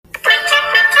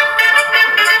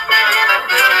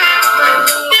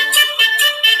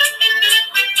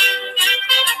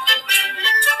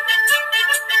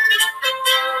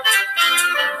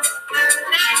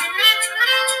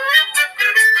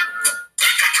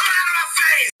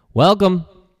Welcome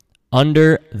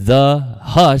under the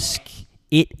husk.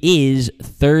 It is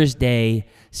Thursday,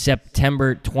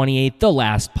 September 28th, the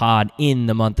last pod in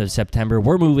the month of September.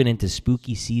 We're moving into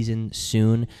spooky season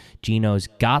soon. Gino's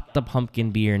got the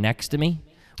pumpkin beer next to me.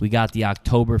 We got the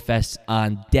Oktoberfest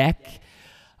on deck,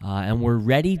 and we're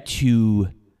ready to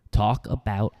talk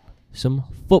about some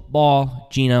football.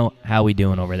 Gino, how we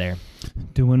doing over there?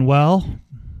 Doing well.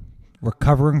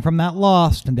 Recovering from that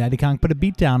loss, and Daddy Kong put a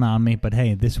beat down on me. But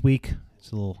hey, this week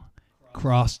it's a little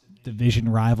cross-division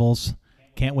rivals.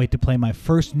 Can't wait to play my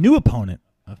first new opponent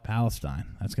of Palestine.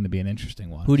 That's going to be an interesting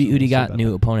one. Who do you got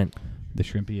new opponent? The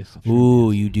Shrimpiest.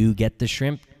 Ooh, you do get the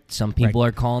shrimp. Some people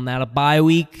are calling that a bye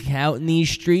week out in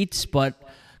these streets, but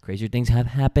crazier things have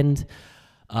happened.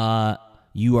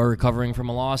 You are recovering from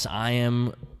a loss. I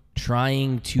am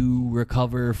trying to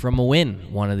recover from a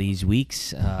win one of these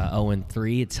weeks.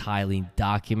 0-3. It's highly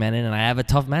documented, and I have a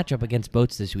tough matchup against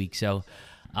Boats this week. So,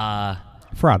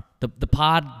 fraud. The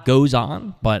pod goes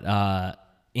on, but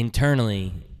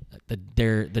internally,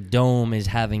 the dome is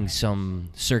having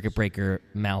some circuit breaker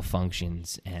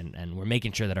malfunctions, and we're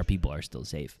making sure that our people are still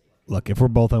safe. Look, if we're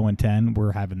both 0-10,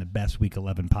 we're having the best Week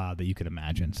 11 pod that you could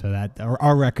imagine. So that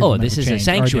our record. Oh, this is a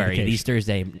sanctuary. These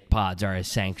Thursday pods are a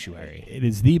sanctuary. It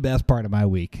is the best part of my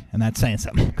week, and that's saying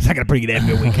something because I got a pretty damn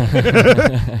good week.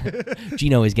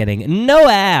 Gino is getting no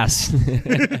ass.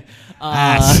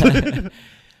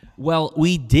 Well,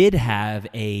 we did have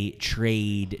a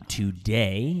trade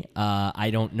today. I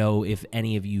don't know if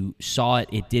any of you saw it.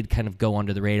 It did kind of go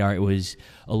under the radar. It was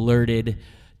alerted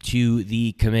to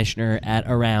the commissioner at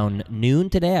around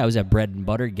noon today. I was at Bread and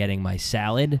Butter getting my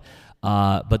salad.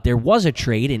 But there was a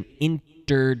trade, an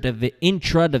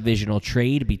intra-divisional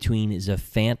trade between the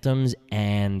Phantoms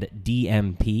and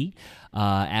DMP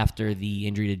after the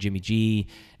injury to Jimmy G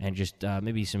and just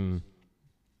maybe some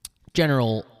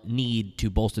general need to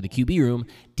bolster the QB room.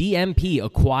 DMP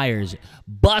acquires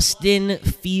Bustin,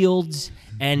 Fields,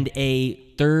 and a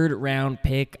third-round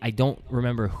pick. I don't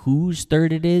remember whose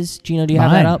third it is. Gino, do you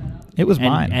have that up? It was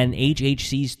mine. And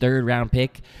HHC's third-round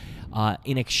pick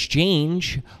in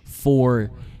exchange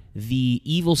for the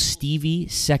Evil Stevie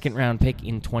second-round pick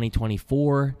in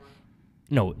 2024.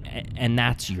 No, and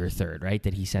that's your third, right,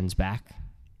 that he sends back?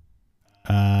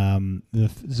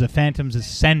 The Phantoms is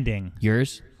sending.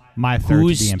 Yours? My third.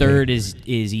 Whose third is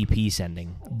EP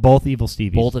sending? Both Evil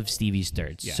Stevies. Both of Stevie's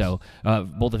thirds. Yes. So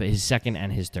both of his second and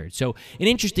his third. So an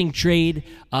interesting trade.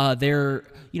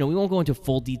 We won't go into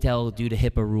full detail due to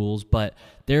HIPAA rules, but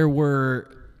there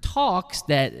were talks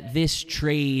that this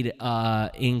trade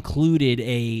included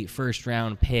a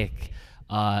first-round pick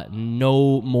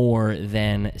no more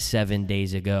than 7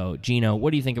 days ago. Gino,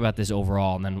 what do you think about this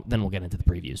overall? And then we'll get into the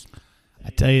previews. I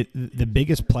tell you, the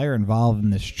biggest player involved in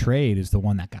this trade is the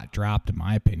one that got dropped, in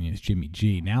my opinion, is Jimmy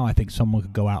G. Now I think someone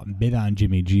could go out and bid on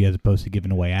Jimmy G as opposed to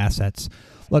giving away assets.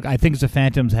 Look, I think the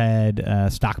Phantoms had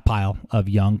a stockpile of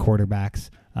young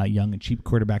quarterbacks, young and cheap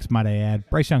quarterbacks, might I add.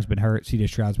 Bryce Young's been hurt. C.J.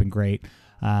 Stroud's been great.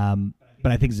 But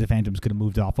I think the Phantoms could have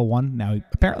moved off of one. Now,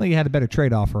 apparently he had a better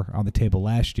trade offer on the table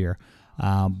last year.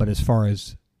 But as far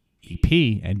as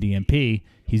EP and DMP,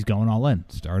 he's going all in.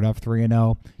 Started off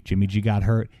 3-0. Jimmy G got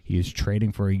hurt. He is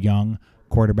trading for a young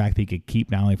quarterback that he could keep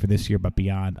not only for this year but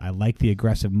beyond. I like the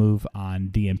aggressive move on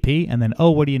DMP. And then,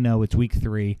 what do you know? It's week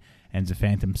 3, and the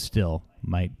Phantoms still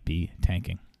might be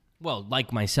tanking. Well,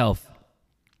 like myself,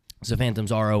 the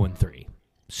Phantoms are 0-3.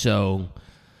 So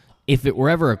if it were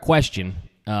ever a question,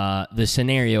 the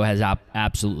scenario has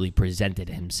absolutely presented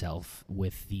himself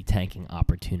with the tanking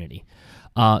opportunity.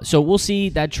 So we'll see.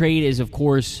 That trade is, of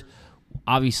course,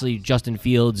 obviously Justin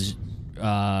Fields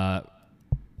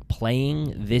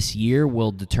playing this year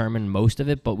will determine most of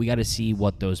it, but we got to see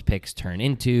what those picks turn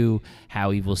into,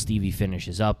 how Evil Stevie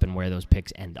finishes up, and where those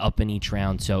picks end up in each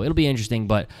round. So it'll be interesting,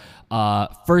 but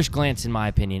first glance, in my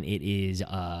opinion, it is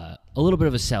a little bit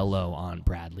of a sell low on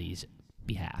Bradley's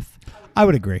behalf. I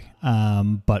would agree,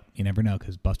 but you never know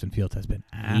because Bustin Fields has been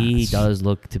ass. He does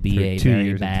look to be a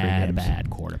very bad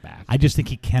quarterback. I just think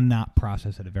he cannot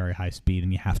process at a very high speed,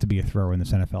 and you have to be a thrower in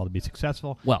this NFL to be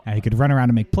successful. Well, and he could run around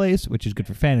and make plays, which is good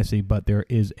for fantasy, but there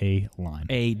is a line.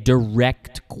 A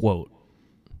direct quote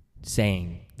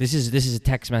saying, this is a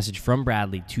text message from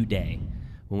Bradley today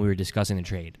when we were discussing the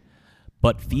trade,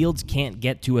 but Fields can't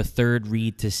get to a third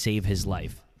read to save his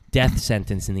life. Death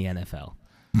sentence in the NFL.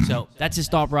 So that's his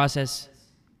thought process.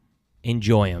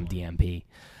 Enjoy him, DMP.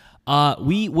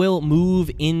 We will move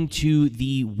into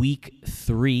the Week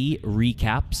 3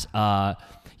 recaps.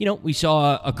 We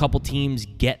saw a couple teams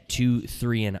get to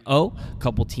 3-0, a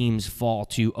couple teams fall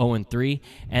to 0-3,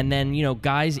 and then,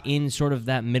 guys in sort of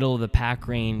that middle of the pack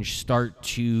range start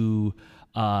to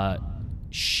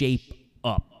shape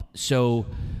up. So,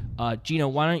 Gino,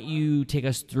 why don't you take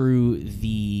us through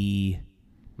the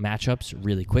matchups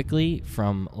really quickly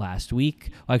from last week?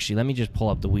 Well, actually, let me just pull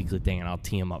up the weekly thing and I'll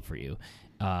tee them up for you.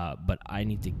 But I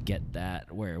need to get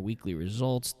that where weekly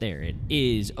results. There it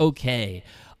is. Okay.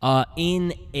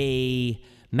 In a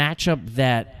matchup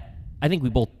that I think we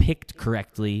both picked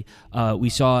correctly, we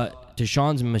saw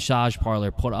Deshaun's massage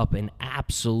parlor put up an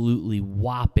absolutely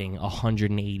whopping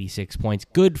 186 points.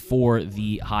 Good for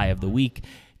the high of the week,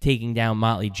 taking down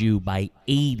Motley Jew by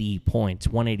 80 points,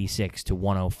 186 to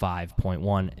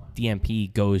 105.1.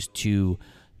 DMP goes to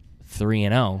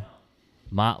 3-0.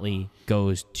 Motley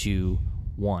goes to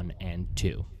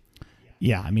 1-2.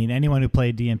 Yeah, I mean, anyone who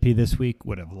played DMP this week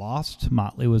would have lost.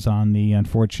 Motley was on the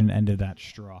unfortunate end of that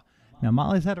straw. Now,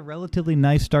 Motley's had a relatively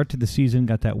nice start to the season,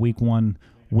 got that week 1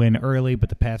 win early, but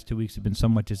the past 2 weeks have been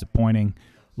somewhat disappointing.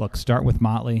 Look, start with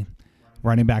Motley.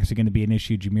 Running backs are going to be an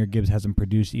issue. Jameer Gibbs hasn't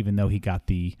produced, even though he got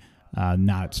the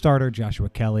not at starter. Joshua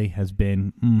Kelly has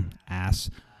been ass.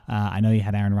 I know you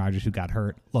had Aaron Rodgers who got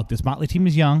hurt. Look, this Motley team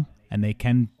is young, and they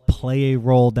can play a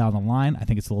role down the line. I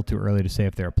think it's a little too early to say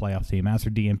if they're a playoff team. As for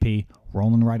DMP,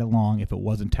 rolling right along. If it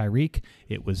wasn't Tyreek,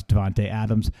 it was Devontae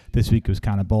Adams. This week it was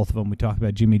kind of both of them. We talked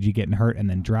about Jimmy G getting hurt and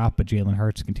then dropped, but Jalen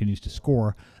Hurts continues to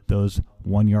score those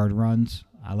 1-yard runs.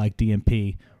 I like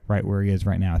DMP right where he is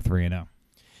right now at 3-0.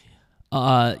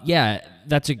 Yeah,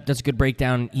 that's a good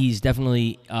breakdown. He's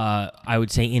definitely, I would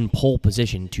say, in pole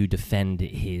position to defend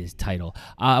his title.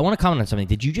 I want to comment on something.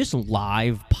 Did you just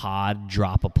live pod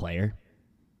drop a player?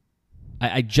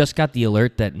 I just got the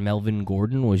alert that Melvin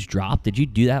Gordon was dropped. Did you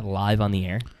do that live on the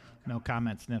air? No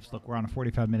comment, Sniffs. Look, we're on a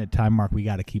 45-minute time mark. We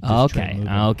got to keep this train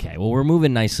moving. Okay. Well, we're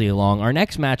moving nicely along. Our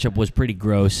next matchup was pretty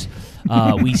gross.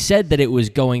 We said that it was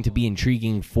going to be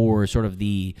intriguing for sort of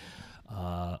the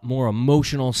more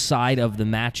emotional side of the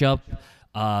matchup.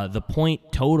 The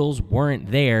point totals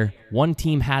weren't there. One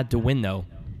team had to win, though.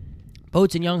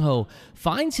 Boatsen Youngho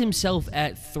finds himself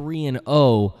at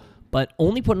 3-0, but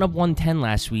only putting up 110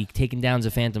 last week, taking down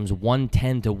the Phantoms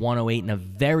 110 to 108 in a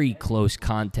very close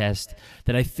contest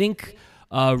that I think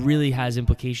really has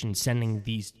implications sending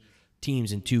these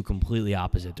teams in two completely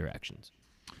opposite directions.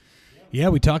 Yeah,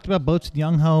 we talked about Boatsen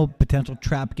Youngho, potential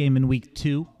trap game in week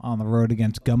 2 on the road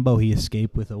against Gumbo. He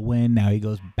escaped with a win. Now he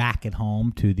goes back at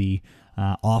home to the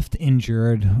oft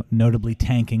injured, notably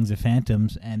tanking the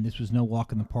Phantoms, and this was no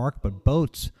walk in the park, but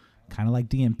Boats, kind of like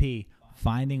DMP,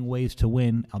 finding ways to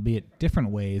win, albeit different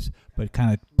ways, but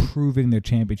kind of proving their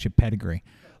championship pedigree.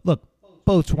 Look,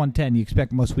 Boats 110, you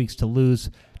expect most weeks to lose.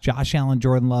 Josh Allen,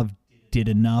 Jordan Love did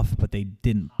enough, but they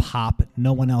didn't pop.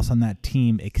 No one else on that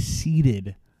team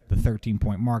exceeded the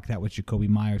 13-point mark. That was Jacoby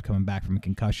Myers coming back from a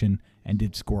concussion and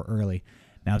did score early.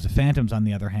 Now, as the Phantoms, on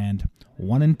the other hand,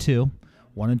 1-2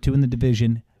 in the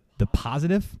division. The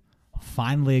positive,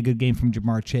 finally a good game from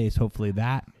Jamar Chase. Hopefully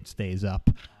that stays up.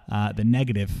 The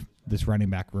negative, this running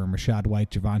back room, Rashad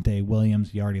White, Javonte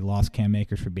Williams, you already lost Cam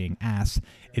Akers for being ass.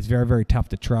 It's very, very tough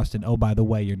to trust. And, oh, by the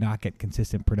way, you're not getting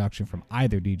consistent production from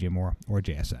either DJ Moore or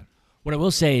JSN. What I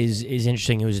will say is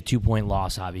interesting. It was a 2-point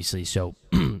loss, obviously, so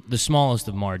the smallest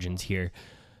of margins here.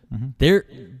 Mm-hmm. There,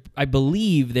 I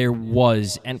believe there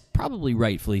was, and probably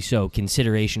rightfully so,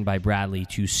 consideration by Bradley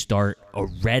to start a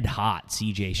red-hot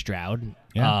C.J. Stroud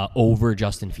over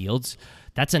Justin Fields.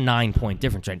 That's a 9-point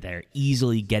difference right there,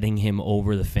 easily getting him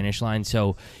over the finish line.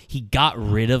 So he got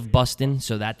rid of Bustin,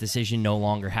 so that decision no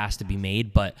longer has to be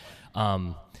made. But,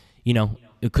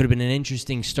 it could have been an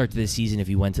interesting start to the season if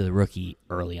he went to the rookie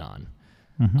early on.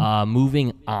 Mm-hmm.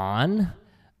 Moving on,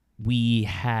 we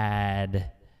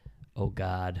had, oh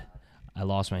God, I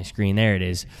lost my screen. There it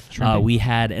is. We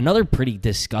had another pretty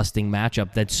disgusting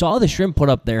matchup that saw the Shrimp put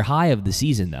up their high of the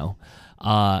season, though.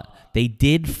 They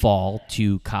did fall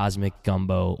to Cosmic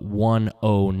Gumbo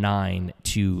 109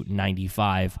 to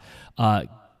 95.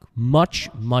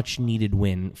 Much needed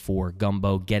win for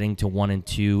Gumbo, getting to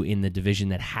 1-2 in the division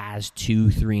that has 2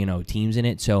 3-0 teams in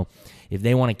it. So if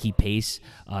they want to keep pace,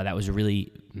 that was a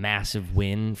really massive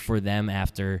win for them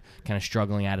after kind of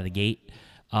struggling out of the gate.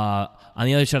 On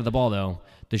the other side of the ball, though,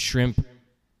 the Shrimp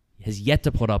has yet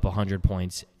to put up 100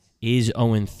 points, is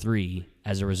 0-3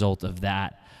 as a result of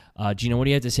that. Gino, what do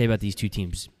you have to say about these two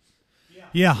teams?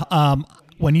 Yeah,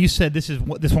 when you said this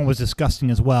one was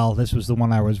disgusting as well, this was the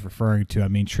one I was referring to. I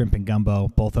mean, Shrimp and Gumbo,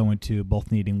 both 0-2,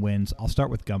 both needing wins. I'll start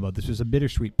with Gumbo. This was a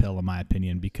bittersweet pill, in my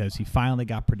opinion, because he finally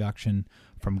got production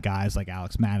from guys like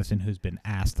Alex Madison, who's been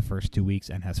asked the first 2 weeks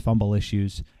and has fumble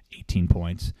issues, 18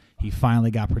 points. He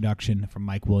finally got production from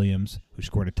Mike Williams, who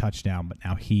scored a touchdown, but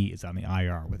now he is on the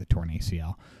IR with a torn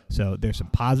ACL. So there's some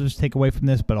positives to take away from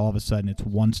this, but all of a sudden it's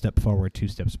 1 step forward, 2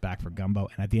 steps back for Gumbo.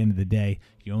 And at the end of the day,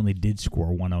 he only did score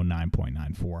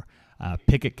 109.94.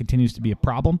 Pickett continues to be a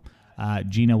problem.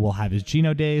 Geno will have his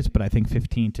Geno days, but I think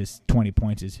 15 to 20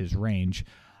 points is his range.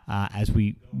 As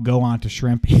we go on to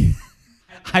Shrimp,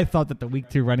 I thought that the Week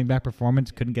 2 running back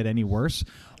performance couldn't get any worse.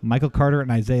 Michael Carter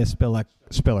and Isaiah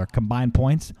Spiller combined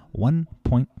points,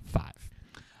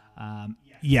 1.5.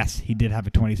 Yes, he did have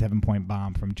a 27-point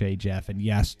bomb from J. Jeff, and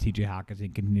yes, T.J.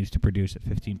 Hawkinson continues to produce at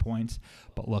 15 points.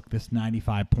 But look, this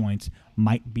 95 points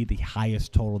might be the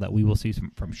highest total that we will see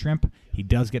from Shrimp. He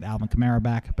does get Alvin Kamara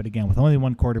back, but again, with only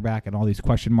one quarterback and all these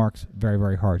question marks, very,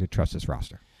 very hard to trust this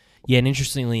roster. Yeah, and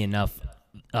interestingly enough,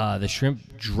 the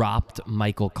Shrimp dropped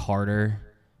Michael Carter,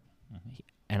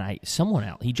 and someone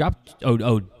else. He dropped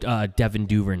Devin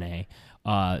Duvernay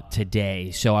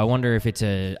today. So I wonder if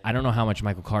I don't know how much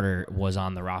Michael Carter was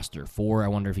on the roster for. I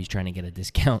wonder if he's trying to get a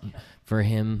discount for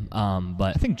him.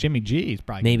 But I think Jimmy G is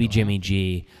probably maybe Jimmy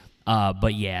G.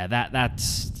 But yeah,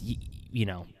 that's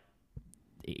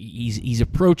he's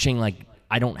approaching like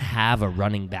I don't have a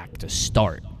running back to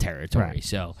start territory. Right.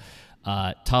 So.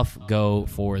 Tough go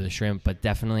for the Shrimp, but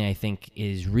definitely I think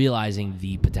is realizing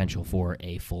the potential for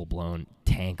a full-blown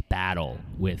tank battle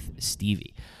with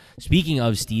Stevie. Speaking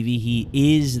of Stevie, he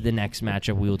is the next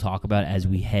matchup we will talk about as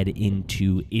we head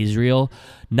into Israel.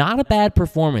 Not a bad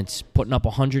performance, putting up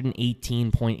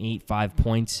 118.85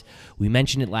 points. We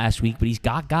mentioned it last week, but he's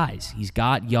got guys. He's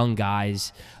got young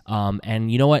guys.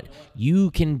 And you know what?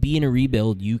 You can be in a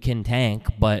rebuild, you can tank,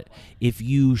 but if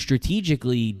you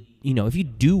strategically if you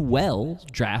do well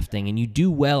drafting and you do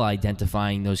well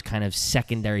identifying those kind of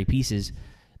secondary pieces,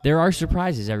 there are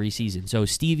surprises every season. So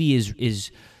Stevie is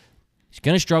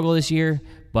going to struggle this year,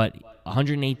 but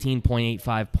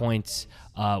 118.85 points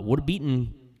would have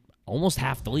beaten almost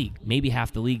half the league, maybe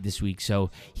half the league this week.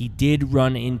 So he did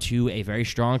run into a very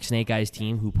strong Snake Eyes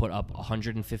team who put up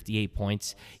 158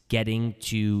 points, getting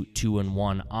to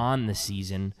 2-1 on the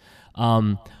season.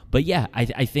 But yeah,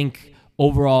 I think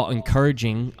overall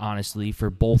encouraging, honestly, for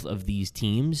both of these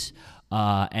teams,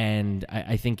 and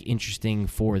I think interesting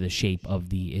for the shape of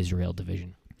the Israel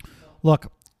division.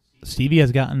 Look, Stevie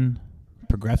has gotten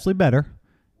progressively better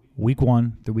week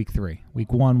 1 through week 3.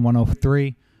 Week 1,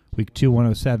 103. Week 2,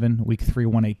 107. Week 3,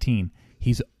 118.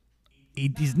 He's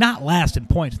not last in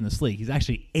points in this league. He's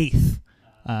actually 8th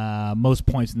most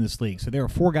points in this league. So there are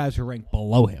 4 guys who rank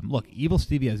below him. Look, Evil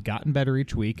Stevie has gotten better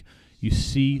each week. You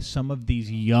see some of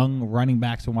these young running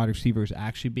backs and wide receivers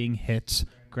actually being hits.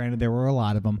 Granted, there were a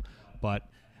lot of them. But,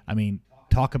 I mean,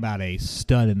 talk about a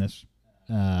stud in this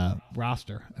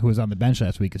roster who was on the bench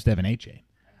last week is Devin H.A.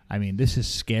 I mean, this is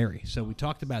scary. So we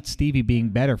talked about Stevie being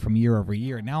better from year over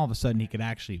year. And now all of a sudden he could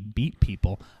actually beat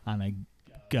people on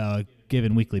a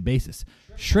given weekly basis.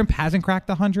 Shrimp hasn't cracked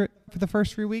 100 for the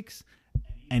first 3 weeks.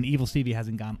 And Evil Stevie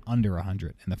hasn't gone under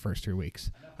 100 in the first 3 weeks.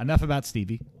 Enough about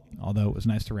Stevie, although it was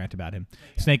nice to rant about him.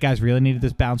 Snake Eyes really needed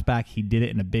this bounce back. He did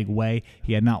it in a big way.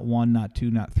 He had not 1, not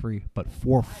 2, not 3, but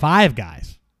 4, 5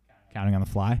 guys, counting on the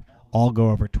fly, all go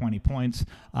over 20 points.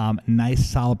 Nice,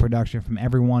 solid production from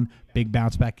everyone. Big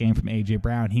bounce-back game from A.J.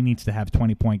 Brown. He needs to have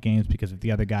 20-point games because if the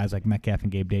other guys like Metcalf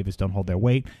and Gabe Davis don't hold their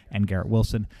weight, and Garrett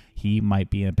Wilson, he might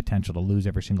be in a potential to lose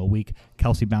every single week.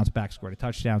 Kelsey bounced back, scored a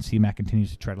touchdown. C-Mac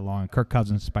continues to tread along. Kirk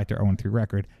Cousins, despite their 0-3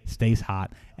 record, stays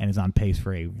hot and is on pace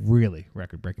for a really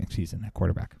record-breaking season at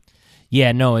quarterback.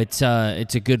 Yeah, no, it's a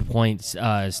good point.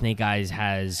 Snake Eyes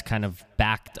has kind of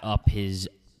backed up his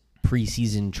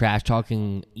preseason trash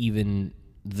talking, even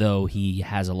though he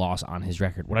has a loss on his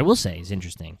record. What I will say is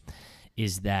interesting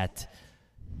is that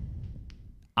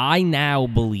I now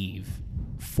believe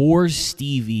for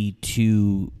Stevie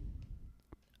to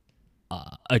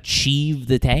achieve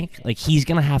the tank, like he's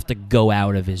going to have to go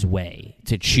out of his way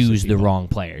to choose the wrong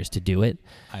players to do it.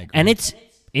 I agree. And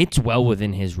it's well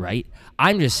within his right.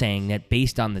 I'm just saying that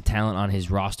based on the talent on his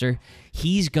roster,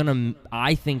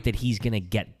 I think that he's going to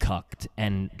get cucked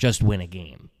and just win a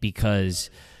game because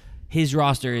his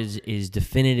roster is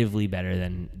definitively better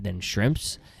than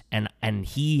Shrimp's. And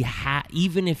he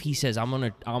even if he says I'm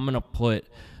gonna put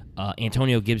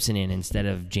Antonio Gibson in instead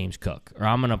of James Cook, or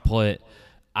I'm gonna put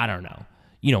I don't know,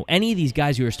 any of these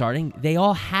guys who are starting, they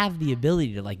all have the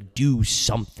ability to do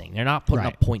something. They're not putting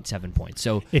up 0.7 points.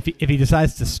 So if he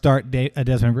decides to start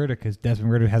Desmond Ridder because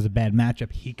Desmond Ridder has a bad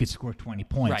matchup, he could score 20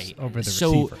 points over the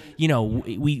receiver. So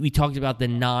we talked about the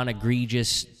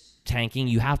non-egregious tanking.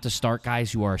 You have to start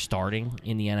guys who are starting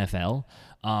in the NFL.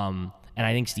 And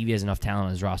I think Stevie has enough talent on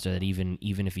his roster that even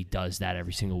if he does that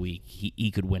every single week,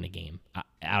 he could win a game.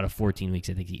 Out of 14 weeks,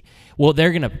 I think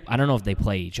they're going to, I don't know if they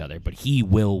play each other, but he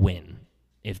will win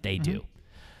if they do.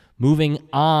 Moving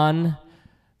on,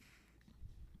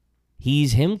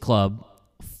 He's Him Club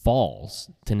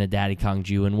falls to Nadadi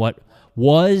Kongju in what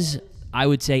was, I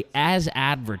would say, as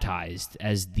advertised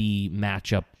as the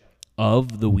matchup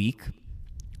of the week.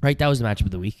 Right, that was the matchup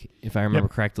of the week, if I remember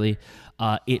correctly.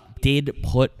 It did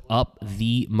put up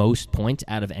the most points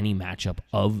out of any matchup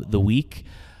of the week.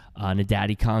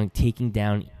 Nadadi Kong taking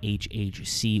down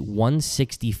HHC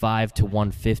 165 to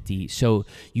 150. So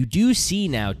you do see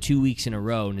now 2 weeks in a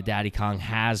row, Nadadi Kong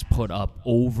has put up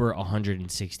over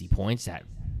 160 points. That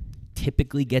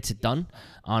typically gets it done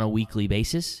on a weekly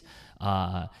basis.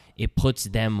 It puts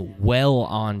them well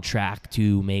on track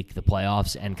to make the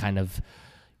playoffs and kind of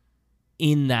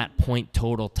in that point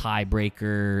total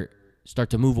tiebreaker,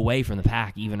 start to move away from the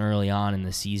pack even early on in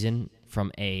the season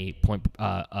from a point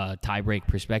tiebreak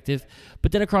perspective.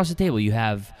 But then across the table, you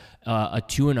have a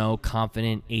 2-0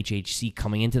 confident HHC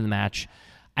coming into the match.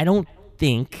 I don't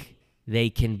think they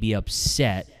can be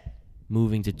upset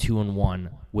moving to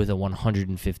 2-1 with a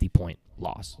 150-point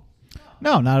loss.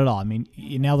 No, not at all. I mean,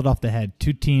 you nailed it off the head.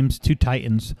 Two teams, two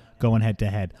Titans going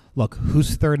head-to-head. Look,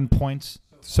 who's third in points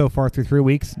so far through 3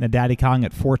 weeks? Nadadi Kong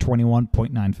at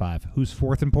 421.95. Who's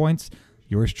fourth in points?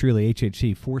 Yours truly,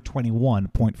 HHC,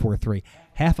 421.43.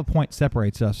 Half a point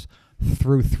separates us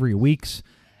through 3 weeks,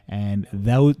 and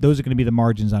those are going to be the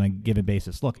margins on a given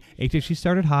basis. Look, HHC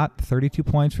started hot, 32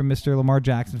 points from Mr. Lamar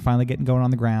Jackson, finally getting going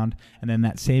on the ground, and then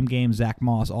that same game, Zach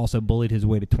Moss also bullied his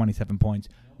way to 27 points.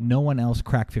 No one else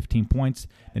cracked 15 points.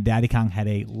 Nadadi Kong had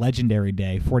a legendary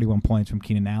day, 41 points from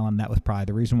Keenan Allen. That was probably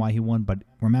the reason why he won, but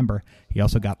remember, he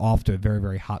also got off to a very,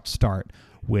 very hot start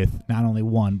with not only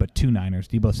one, but two Niners,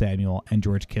 Deebo Samuel and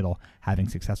George Kittle, having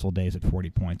successful days at 40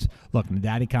 points. Look,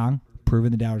 Nadadi Kong, proving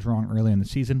the doubters wrong early in the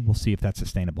season. We'll see if that's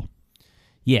sustainable.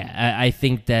 Yeah, I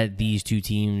think that these two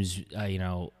teams,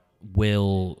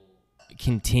 will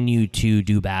continue to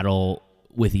do battle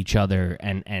with each other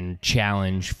and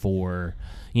challenge for,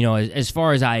 as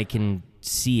far as I can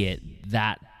see it,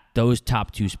 that those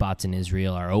top two spots in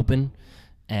Israel are open,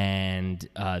 and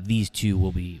these two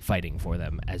will be fighting for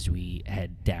them as we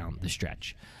head down the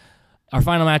stretch. Our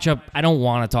final matchup, I don't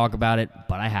want to talk about it,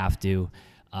 but I have to.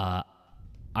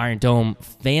 Iron Dome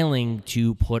failing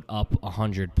to put up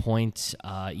 100 points,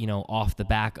 off the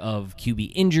back of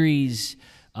QB injuries,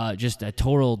 just a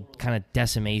total kind of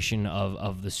decimation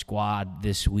of the squad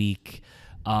this week.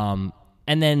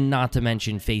 And then not to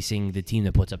mention facing the team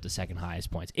that puts up the second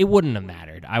highest points. It wouldn't have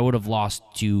mattered. I would have lost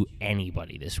to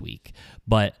anybody this week.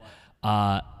 But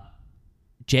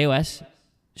JOS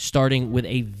starting with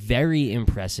a very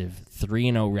impressive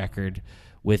 3-0 record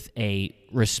with a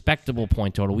respectable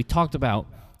point total. We talked about,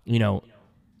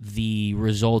 the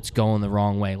results going the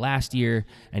wrong way last year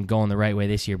and going the right way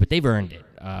this year, but they've earned it.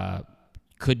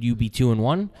 Could you be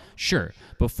 2-1? Sure.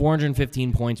 But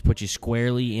 415 points puts you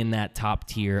squarely in that top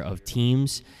tier of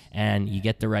teams, and you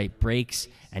get the right breaks,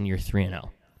 and you're 3-0.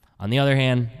 On the other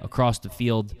hand, across the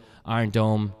field, Iron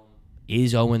Dome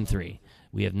is 0-3.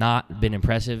 We have not been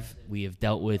impressive. We have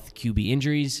dealt with QB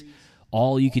injuries.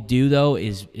 All you could do, though,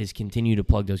 is continue to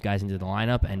plug those guys into the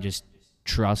lineup and just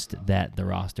trust that the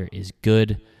roster is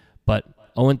good. But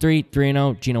 0-3,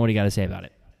 3-0. Gino, what do you got to say about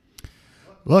it?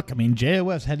 Look, I mean,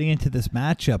 JOS heading into this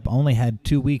matchup only had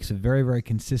 2 weeks of very, very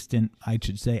consistent, I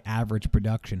should say, average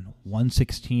production.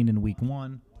 116 in week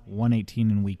 1, 118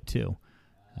 in week 2.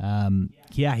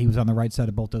 He was on the right side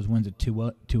of both those wins at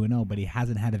 2-0, but he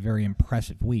hasn't had a very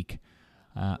impressive week.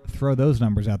 Throw those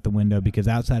numbers out the window because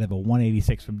outside of a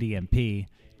 186 from DMP,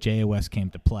 JOS came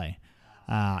to play.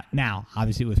 Now,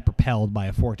 obviously, it was propelled by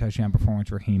a 4-touchdown performance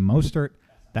for Raheem Mostert.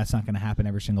 That's not going to happen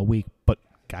every single week, but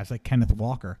guys like Kenneth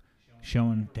Walker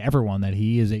showing to everyone that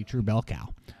he is a true bell cow.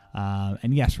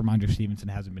 And yes, Ramondre Stevenson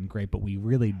hasn't been great, but we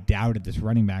really doubted this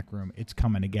running back room. It's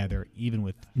coming together, even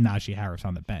with Najee Harris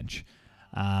on the bench.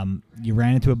 You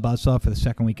ran into a buzzsaw for the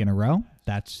second week in a row.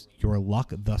 That's your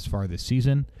luck thus far this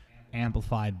season,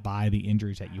 amplified by the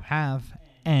injuries that you have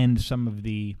and some of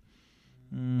the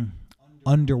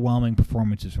underwhelming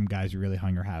performances from guys you really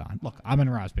hung your hat on. Look,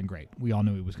 Amon-Ra has been great. We all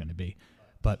knew he was going to be.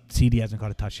 But CD hasn't caught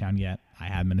a touchdown yet. I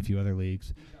have him in a few other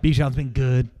leagues. Bijan's been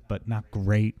good, but not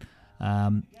great.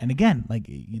 And again,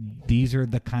 these are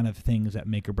the kind of things that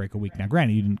make or break a week. Now,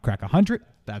 granted, you didn't crack 100.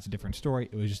 That's a different story.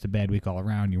 It was just a bad week all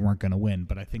around. You weren't going to win.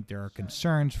 But I think there are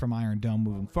concerns from Iron Dome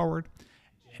moving forward.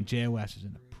 And JOS is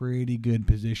in a pretty good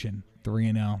position.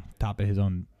 3-0, top of his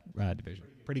own division.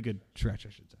 Pretty good stretch, I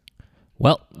should say.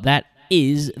 Well, that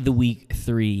is the Week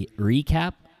 3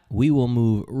 recap. we will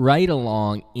move right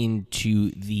along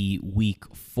into the Week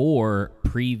 4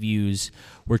 previews.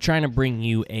 We're trying to bring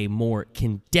you a more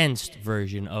condensed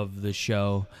version of the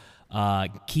show,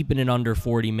 keeping it under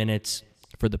 40 minutes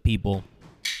for the people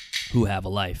who have a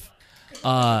life.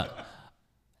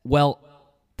 Well,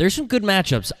 there's some good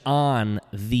matchups on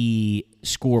the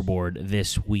scoreboard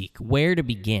this week. Where to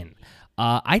begin?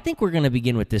 I think we're going to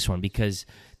begin with this one because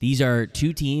these are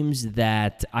two teams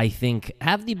that I think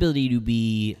have the ability to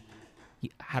be,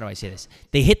 how do I say this?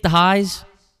 They hit the highs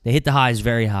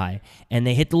very high, and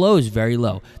they hit the lows very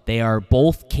low. They are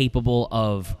both capable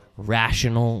of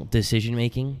rational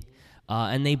decision-making,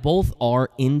 and they both are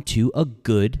into a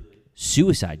good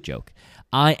suicide joke.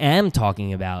 I am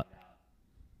talking about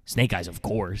Snake Eyes, of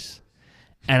course,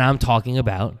 and I'm talking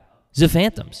about the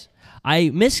Phantoms.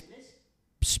 I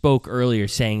misspoke earlier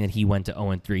saying that he went to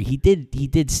 0-3. He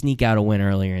did sneak out a win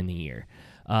earlier in the year.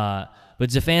 But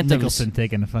the Phantoms... Nicholson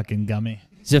taking a fucking gummy.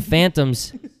 The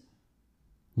Phantoms,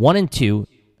 1-2,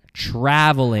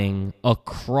 traveling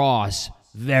across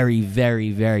very,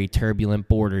 very, very turbulent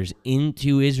borders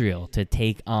into Israel to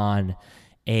take on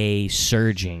a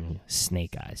surging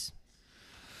Snake Eyes.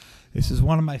 This is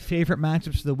one of my favorite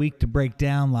matchups of the week to break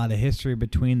down. A lot of history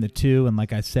between the two. And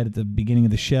like I said at the beginning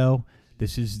of the show,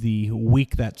 this is the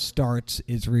week that starts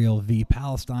Israel v.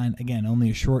 Palestine. Again, only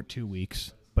a short 2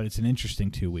 weeks, but it's an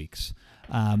interesting 2 weeks.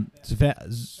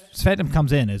 Phantom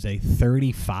comes in as a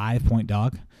 35-point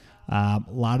dog. A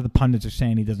lot of the pundits are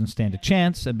saying he doesn't stand a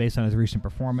chance. And based on his recent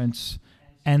performance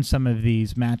and some of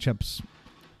these matchups,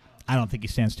 I don't think he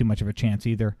stands too much of a chance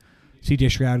either. C.J.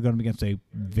 Stroud going up against a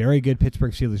very good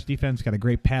Pittsburgh Steelers defense, got a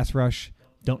great pass rush.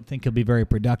 Don't think he'll be very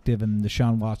productive. And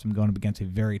Deshaun Watson going up against a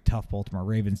very tough Baltimore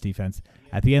Ravens defense.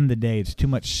 At the end of the day, it's too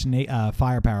much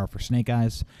firepower for Snake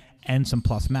Eyes and some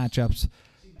plus matchups.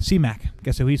 C-Mac,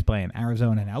 guess who he's playing?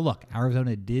 Arizona. Now, look,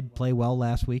 Arizona did play well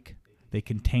last week. They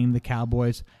contained the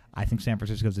Cowboys. I think San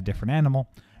Francisco's a different animal.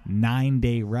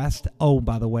 9-day rest. Oh,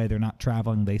 by the way, they're not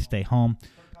traveling. They stay home.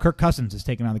 Kirk Cousins is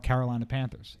taking on the Carolina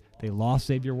Panthers. They lost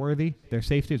Xavier Woods, their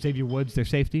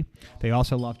safety. They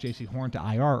also lost J.C. Horn to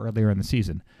IR earlier in the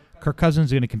season. Kirk Cousins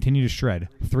is going to continue to shred.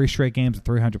 3 straight games of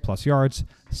 300-plus yards.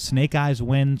 Snake Eyes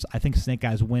wins. I think Snake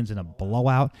Eyes wins in a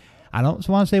blowout. I don't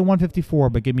want to say 154,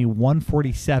 but give me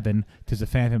 147 to the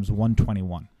Phantoms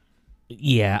 121.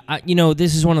 Yeah,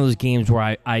 this is one of those games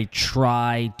where I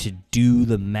try to do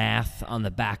the math on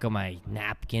the back of my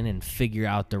napkin and figure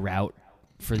out the route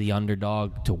for the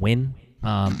underdog to win.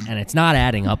 And it's not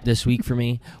adding up this week for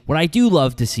me. What I do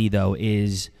love to see, though,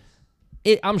 is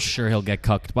I'm sure he'll get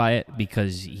cucked by it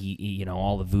because he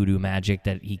all the voodoo magic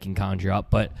that he can conjure up.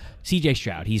 But C.J.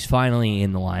 Stroud, he's finally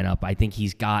in the lineup. I think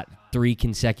he's got 3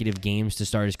 consecutive games to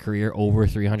start his career over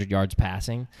 300 yards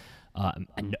passing.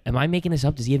 Am I making this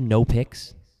up? Does he have no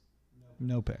picks?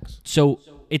 No picks. So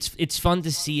it's fun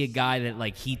to see a guy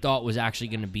that he thought was actually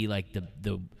going to be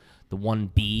the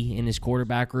 1B in his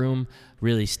quarterback room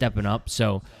really stepping up.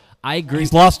 So I agree.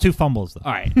 He's lost 2 fumbles, though.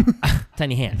 All right.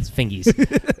 Tiny hands, fingies.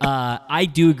 I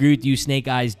do agree with you. Snake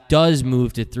Eyes does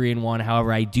move to 3-1.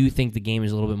 However, I do think the game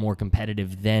is a little bit more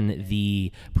competitive than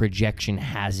the projection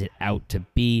has it out to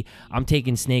be. I'm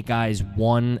taking Snake Eyes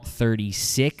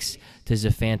 136 to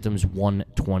the Phantoms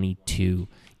 122,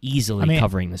 easily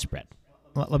covering the spread.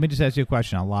 Let me just ask you a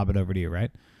question. I'll lob it over to you,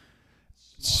 right?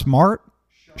 Smart,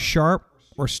 sharp,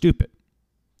 or stupid?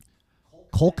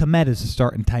 Cole Kmet is the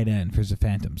starting tight end for the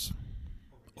Phantoms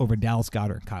over Dallas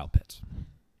Goedert and Kyle Pitts.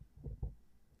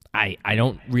 I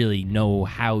don't really know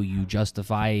how you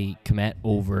justify Kmet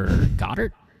over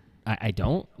Goddard. I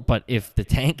don't. But if the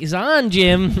tank is on,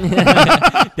 Jim,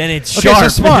 then it's sharp. So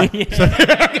smart.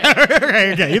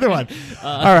 Okay, either one.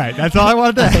 All right, that's all I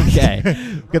wanted to say.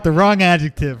 Okay. Get the wrong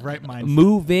adjective, right mindset.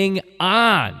 Moving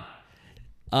on.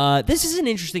 This is an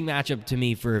interesting matchup to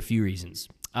me for a few reasons.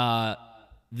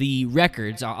 The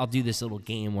records, I'll do this little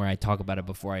game where I talk about it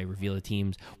before I reveal the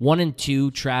teams.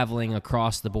 1-2 traveling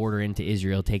across the border into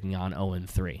Israel, taking on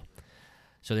 0-3.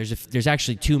 So there's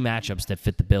actually 2 matchups that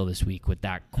fit the bill this week with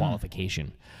that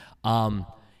qualification.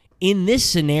 In this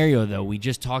scenario, though, we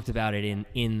just talked about it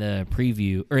in the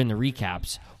preview or in the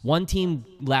recaps. One team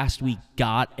last week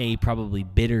got a probably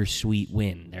bittersweet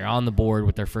win. They're on the board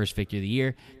with their first victory of the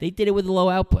year. They did it with a low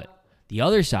output. The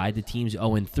other side, the team's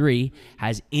 0-3,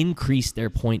 has increased their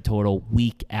point total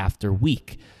week after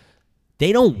week.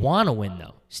 They don't want to win,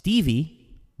 though. Stevie,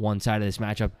 one side of this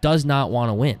matchup, does not want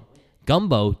to win.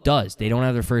 Gumbo does. They don't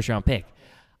have their first-round pick.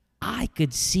 I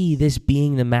could see this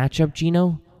being the matchup,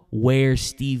 Gino, where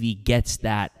Stevie gets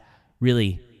that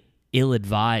really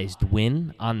ill-advised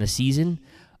win on the season.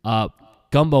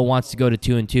 Gumbo wants to go to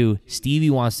 2-2. Stevie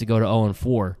wants to go to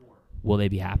 0-4. will they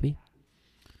be happy?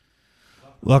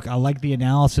 Look, I like the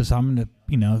analysis. I'm going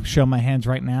to, show my hands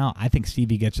right now. I think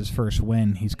Stevie gets his first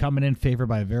win. He's coming in favored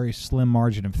by a very slim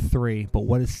margin of 3. But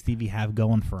what does Stevie have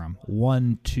going for him?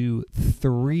 1, 2,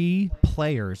 3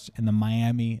 players in the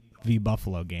Miami v.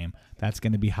 Buffalo game. That's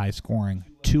going to be high scoring.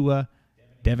 Tua,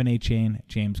 Devin Achane,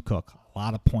 James Cook. A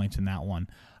lot of points in that one.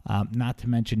 Not to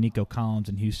mention Nico Collins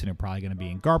and Houston are probably going to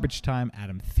be in garbage time.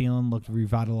 Adam Thielen looked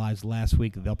revitalized last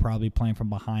week. They'll probably be playing from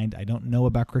behind. I don't know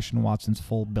about Christian Watson's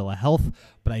full bill of health,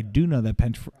 but I do know that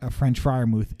French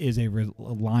Freiermuth is a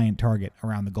reliant target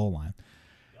around the goal line.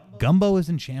 Gumbo is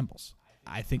in shambles.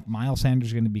 I think Miles Sanders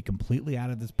is going to be completely out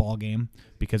of this ball game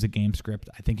because of game script.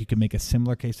 I think you can make a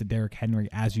similar case to Derrick Henry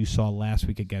as you saw last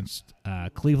week against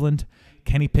Cleveland.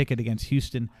 Kenny Pickett against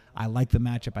Houston. I like the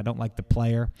matchup. I don't like the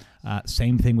player.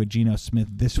 Same thing with Geno Smith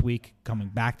this week coming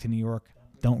back to New York.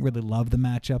 Don't really love the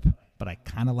matchup, but I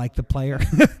kind of like the player.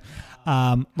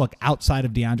 Look, outside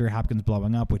of DeAndre Hopkins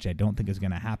blowing up, which I don't think is going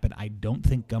to happen, I don't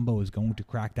think Gumbo is going to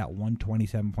crack that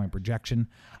 127-point projection.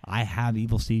 I have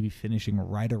Evil Stevie finishing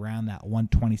right around that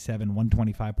 127,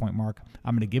 125-point mark.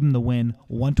 I'm going to give him the win,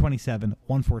 127,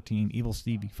 114. Evil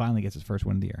Stevie finally gets his first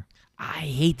win of the year. I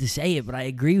hate to say it, but I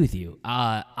agree with you.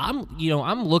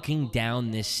 I'm looking down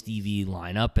this Stevie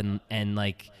lineup and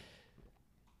like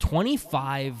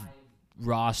 25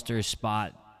 roster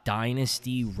spot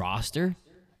dynasty roster.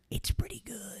 It's pretty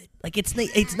good. Like it's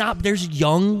not. There's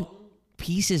young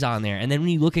pieces on there, and then when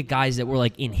you look at guys that were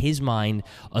like in his mind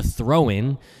a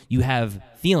throw-in, you have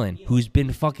Thielen, who's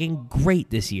been fucking great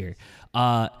this year.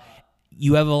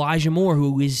 You have Elijah Moore,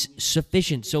 who is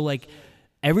sufficient. So like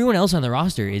everyone else on the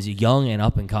roster is young and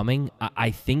up and coming.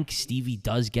 I think Stevie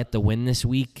does get the win this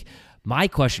week. My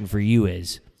question for you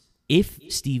is, if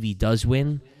Stevie does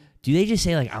win, do they just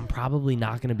say, like, I'm probably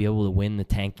not going to be able to win the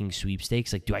tanking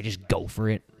sweepstakes? Like, do I just go for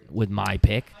it with my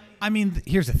pick? I mean,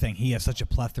 here's the thing. He has such a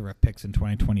plethora of picks in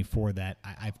 2024 that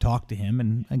I've talked to him,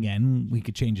 and again, we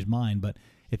could change his mind, but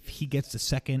if he gets the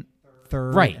second,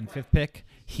 third, and fifth pick,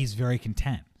 he's very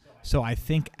content. So I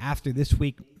think after this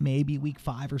week, maybe week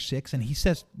 5 or 6, and he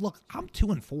says, look, I'm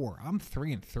 2-4. I'm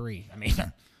 3-3. I mean,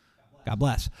 God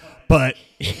bless. But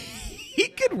he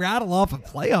could rattle off a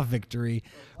playoff victory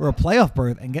or a playoff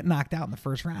berth and get knocked out in the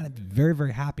first round. I'm very,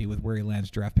 very happy with where he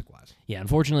lands draft pick-wise. Yeah,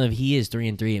 unfortunately, if he is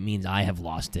 3-3, it means I have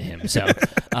lost to him. So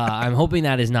I'm hoping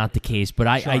that is not the case. But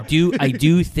I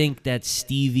do think that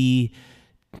Stevie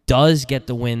does get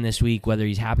the win this week, whether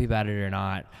he's happy about it or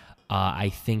not. I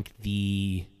think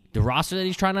the roster that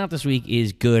he's trying out this week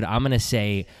is good. I'm going to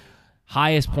say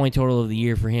highest point total of the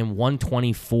year for him,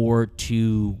 124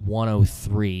 to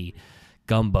 103.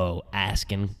 Gumbo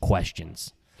asking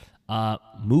questions.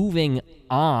 Moving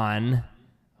on,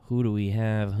 who do we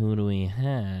have?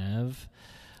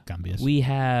 Gumbius. We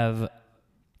have,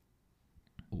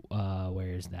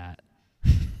 where is that?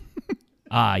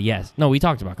 Yes. No, we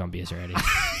talked about Gumbius already.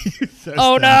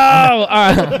 Oh,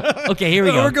 no! Okay, here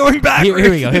we go. We're going back. Here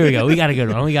we go. We got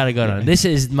a good one. This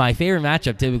is my favorite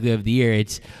matchup typically of the year.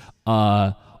 It's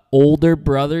older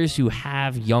brothers who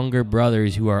have younger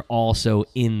brothers who are also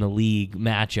in the league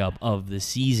matchup of the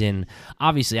season.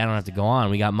 Obviously, I don't have to go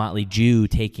on. We got Motley Jew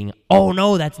taking... Oh,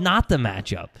 no, that's not the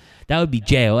matchup. That would be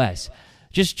JOS.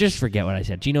 Just forget what I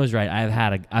said. Gino's right. I've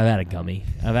had a gummy.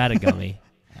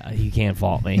 You can't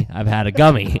fault me. I've had a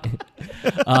gummy.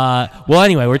 Well,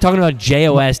 anyway, we're talking about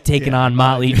JOS taking on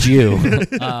Motley Jew.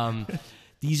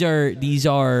 These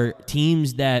are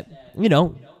teams that,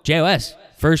 JOS,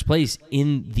 first place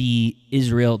in the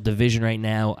Israel division right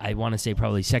now. I want to say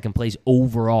probably second place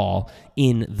overall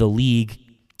in the league.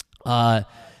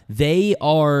 They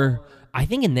are, I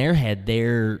think in their head,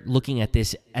 they're looking at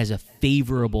this as a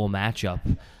favorable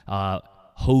matchup,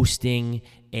 hosting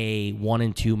a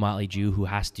 1-2 Motley Jew who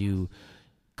has to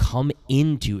come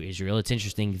into Israel. It's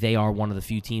interesting. They are one of the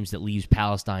few teams that leaves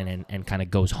Palestine and kind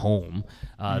of goes home.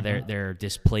 They're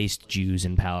displaced Jews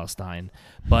in Palestine.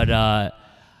 But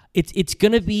it's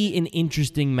going to be an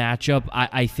interesting matchup.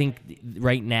 I think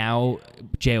right now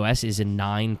JOS is a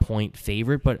 9-point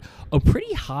favorite, but a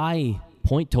pretty high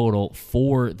point total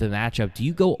for the matchup. Do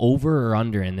you go over or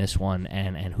under in this one,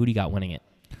 and who do you got winning it?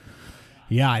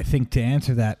 Yeah, I think to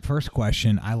answer that first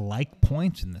question, I like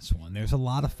points in this one. There's a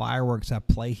lot of fireworks at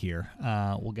play here.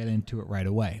 We'll get into it right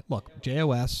away. Look,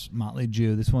 JOS, Motley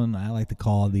Jew, this one I like to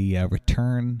call the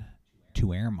return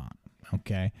to Airmont,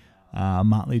 okay?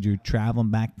 Motley Jew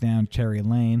traveling back down Cherry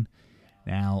Lane.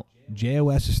 Now,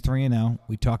 JOS is 3-0.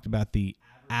 We talked about the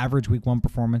average week 1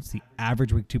 performance, the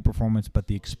average week 2 performance, but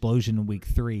the explosion in week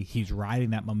 3. He's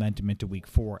riding that momentum into week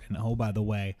 4. And oh, by the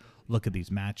way, look at these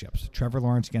matchups. Trevor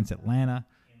Lawrence against Atlanta,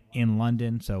 in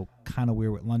London, so kind of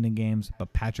weird with London games.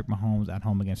 But Patrick Mahomes at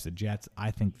home against the Jets,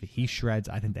 I think that he shreds.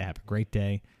 I think they have a great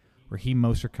day. Raheem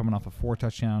Mostert coming off a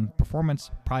 4-touchdown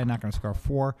performance, probably not going to score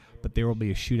 4, but there will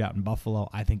be a shootout in Buffalo.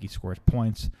 I think he scores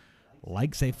points.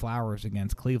 Like Zay Flowers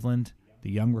against Cleveland,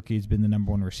 the young rookie has been the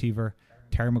number 1 receiver.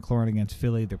 Terry McLaurin against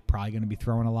Philly, they're probably going to be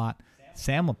throwing a lot.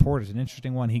 Sam Laporte is an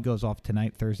interesting one. He goes off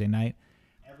tonight, Thursday night.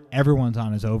 Everyone's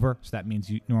on his over, so that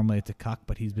means normally it's a cuck,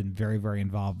 but he's been very, very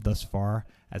involved thus far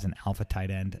as an alpha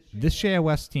tight end. This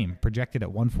JOS team, projected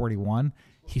at 141,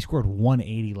 he scored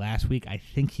 180 last week. I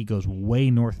think he goes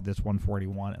way north of this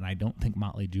 141, and I don't think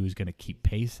Motley Jew is going to keep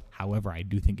pace. However, I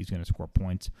do think he's going to score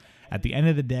points. At the end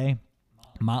of the day,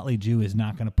 Motley Jew is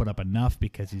not going to put up enough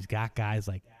because he's got guys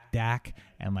like Dak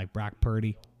and like Brock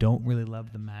Purdy. Don't really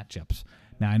love the matchups.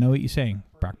 Now, I know what you're saying.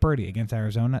 Brock Purdy against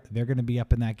Arizona, they're going to be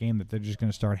up in that game that they're just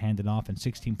going to start handing off. And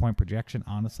 16-point projection,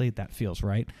 honestly, that feels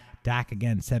right. Dak,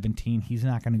 again, 17. He's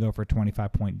not going to go for a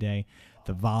 25-point day.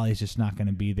 The volley is just not going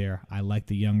to be there. I like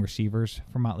the young receivers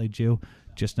for Motley Jew,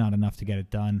 just not enough to get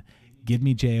it done. Give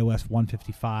me JOS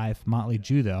 155. Motley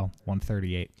Jew, though,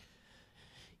 138.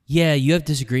 Yeah, you have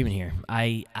disagreement here.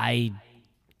 I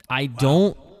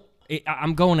don't.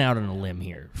 I'm going out on a limb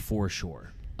here for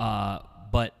sure.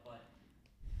 But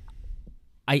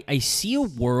I see a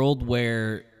world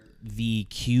where the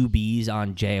QBs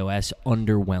on JOS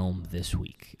underwhelm this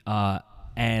week.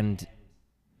 And,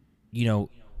 you know,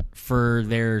 for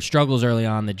their struggles early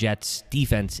on, the Jets'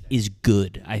 defense is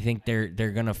good. I think they're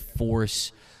going to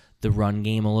force the run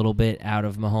game a little bit out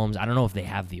of Mahomes. I don't know if they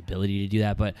have the ability to do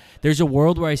that, but there's a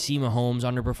world where I see Mahomes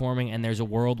underperforming, and there's a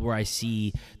world where I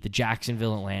see the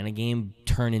Jacksonville-Atlanta game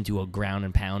turn into a ground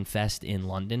and pound fest in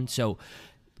London. So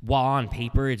while on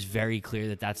paper it's very clear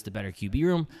that that's the better QB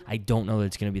room, I don't know that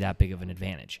it's going to be that big of an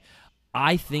advantage.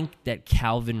 I think that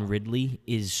Calvin Ridley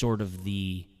is sort of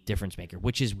the difference maker,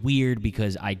 which is weird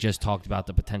because I just talked about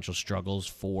the potential struggles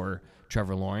for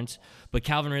Trevor Lawrence. But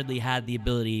Calvin Ridley had the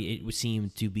ability, it would seem,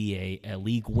 to be a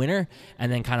league winner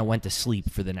and then kind of went to sleep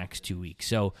for the next 2 weeks.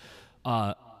 So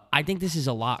I think this is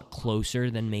a lot closer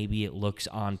than maybe it looks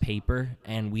on paper.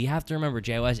 And we have to remember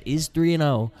JOS is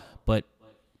 3-0, but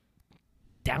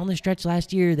down the stretch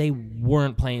last year, they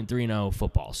weren't playing 3-0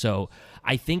 football. So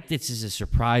I think this is a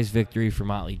surprise victory for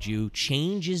Motley Jew.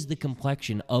 Changes the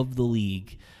complexion of the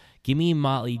league. Give me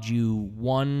Motley Jew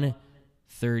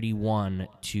 131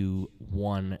 to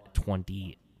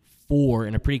 124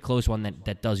 in a pretty close one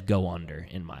that does go under,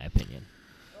 in my opinion.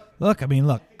 Look,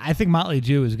 I think Motley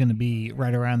Jew is going to be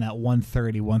right around that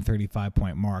 130, 135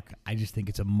 point mark. I just think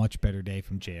it's a much better day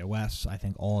from JOS. I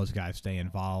think all his guys stay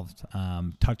involved.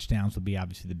 Touchdowns will be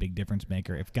obviously the big difference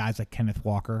maker. If guys like Kenneth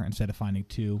Walker, instead of finding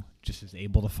 2, just is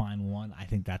able to find 1, I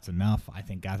think that's enough. I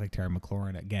think guys like Terry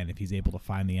McLaurin, again, if he's able to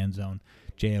find the end zone,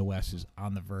 JOS is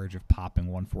on the verge of popping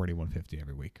 140, 150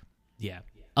 every week. Yeah.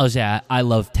 I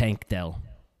love Tank Dell.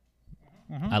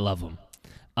 I love him.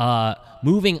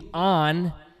 Moving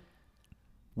on,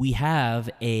 we have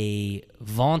a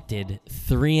vaunted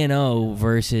 3-0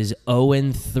 versus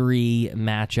 0-3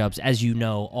 matchups. As you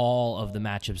know, all of the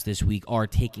matchups this week are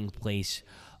taking place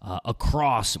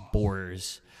across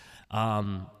borders.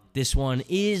 This one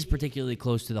is particularly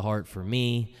close to the heart for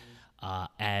me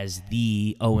as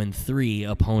the 0-3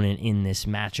 opponent in this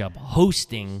matchup,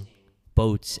 hosting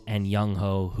Boats and Young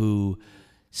Ho, who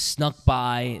snuck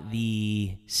by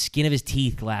the skin of his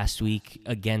teeth last week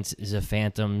against the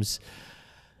Phantoms.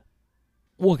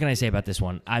 What can I say about this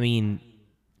one? I mean,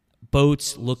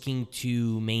 Boats looking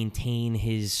to maintain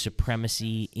his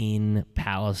supremacy in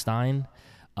Palestine.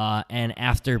 And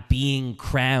after being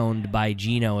crowned by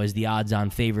Gino as the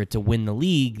odds-on favorite to win the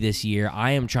league this year,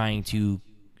 I am trying to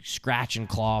scratch and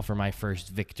claw for my first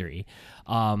victory.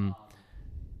 On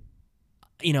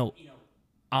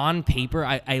paper,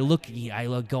 I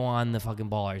go on the fucking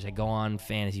ballers. I go on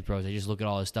Fantasy Pros. I just look at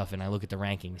all this stuff, and I look at the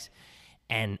rankings.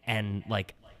 And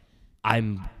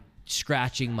I'm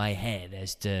scratching my head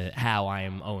as to how I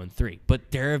am 0-3.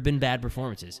 But there have been bad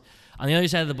performances. On the other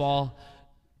side of the ball,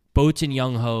 Boats and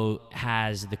Young Ho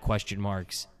has the question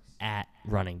marks at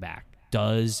running back.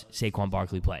 Does Saquon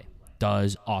Barkley play?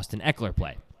 Does Austin Eckler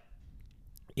play?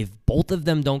 If both of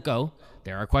them don't go,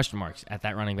 there are question marks at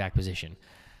that running back position.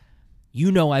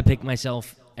 You know I pick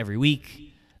myself every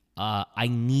week. I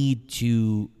need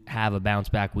to have a bounce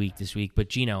back week this week. But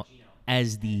Gino,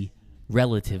 as the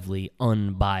relatively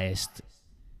unbiased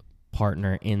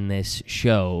partner in this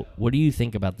show, what do you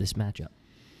think about this matchup?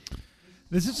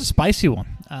 This is a spicy one.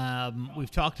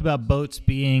 We've talked about Boats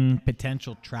being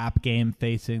potential trap game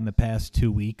facing the past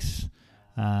 2 weeks.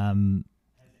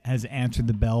 has answered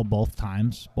the bell both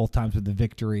times with the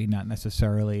victory, not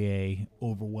necessarily a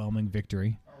overwhelming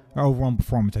victory, or overwhelming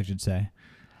performance, I should say.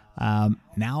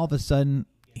 Now, all of a sudden,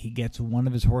 he gets one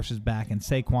of his horses back, and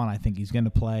Saquon, I think he's going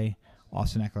to play.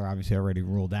 Austin Eckler obviously already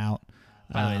ruled out.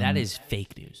 By the way, that is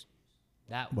fake news.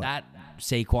 That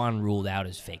Saquon ruled out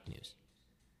is fake news.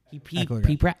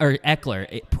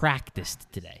 Eckler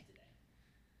practiced today.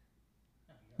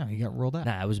 No, he got ruled out.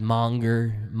 Nah, it was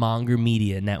Monger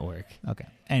Media Network. Okay.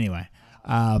 Anyway,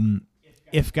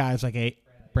 if guys like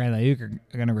Brandon Ayuk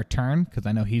are going to return, because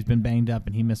I know he's been banged up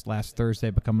and he missed last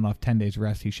Thursday, but coming off 10 days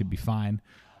rest, he should be fine.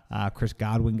 Chris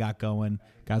Godwin got going.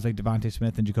 Guys like Devontae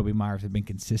Smith and Jacoby Myers have been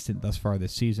consistent thus far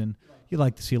this season. You'd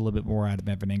like to see a little bit more out of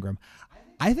Evan Ingram.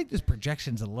 I think this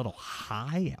projection's a little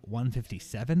high at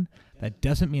 157. That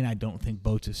doesn't mean I don't think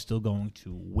Boats is still going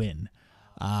to win.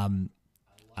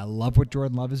 I love what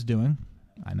Jordan Love is doing.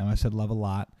 I know I said love a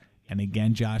lot. And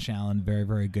again, Josh Allen, very,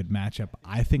 very good matchup.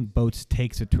 I think Boats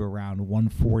takes it to around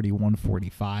 140,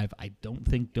 145. I don't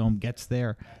think Dome gets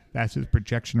there. That's his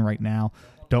projection right now.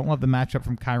 Don't love the matchup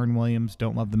from Kyron Williams.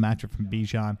 Don't love the matchup from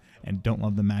Bijan. And don't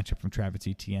love the matchup from Travis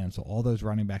Etienne. So all those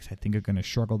running backs I think are going to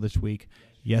struggle this week.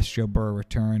 Yes, Joe Burrow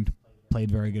returned, played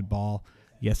very good ball.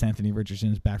 Yes, Anthony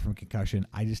Richardson is back from concussion.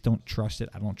 I just don't trust it.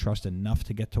 I don't trust enough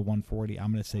to get to 140.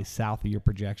 I'm going to say south of your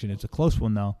projection. It's a close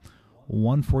one, though.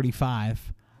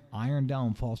 145. Iron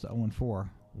Dome falls to 0-4.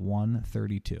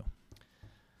 132.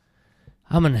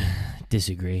 I'm going to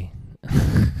disagree.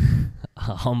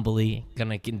 Humbly going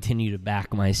to continue to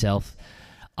back myself.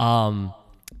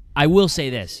 I will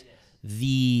say this.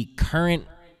 The current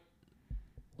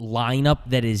lineup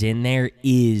that is in there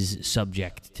is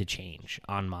subject to change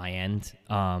on my end.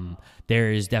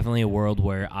 There is definitely a world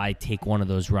where I take one of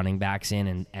those running backs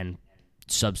in and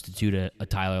substitute a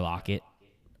Tyler Lockett.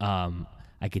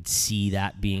 I could see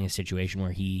that being a situation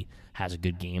where he has a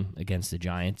good game against the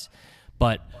Giants.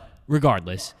 But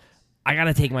regardless, I got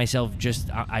to take myself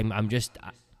I'm just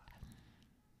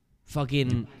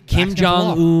fucking Kim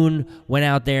Jong-un went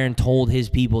out there and told his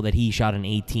people that he shot an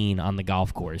 18 on the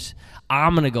golf course.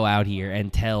 I'm going to go out here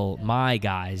and tell my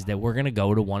guys that we're going to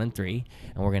go to 1-3,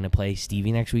 and we're going to play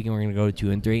Stevie next week, and we're going to go to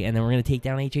 2-3, and then we're going to take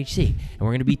down HHC, and we're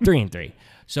going to be 3-3.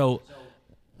 So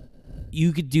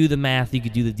you could do the math. You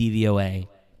could do the DVOA.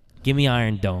 Give me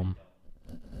Iron Dome.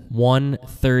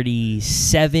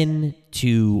 137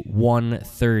 to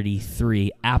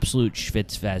 133. Absolute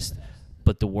schwitzfest,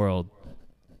 but the world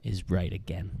is right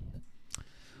again.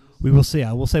 We will see.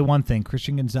 I will say one thing.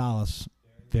 Christian Gonzalez,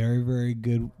 very, very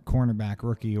good cornerback,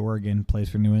 rookie, Oregon, plays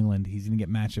for New England. He's going to get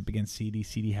matched up against CD.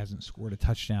 CD hasn't scored a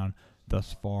touchdown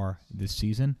thus far this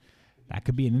season. That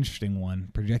could be an interesting one.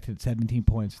 Projected at 17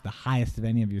 points, the highest of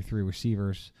any of your three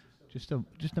receivers. Just a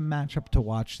matchup to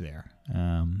watch there.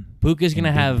 Puka's going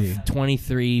to have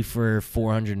 23 for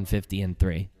 450 and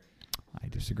 3. I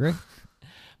disagree.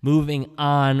 Moving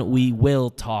on, we will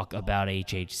talk about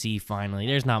HHC finally.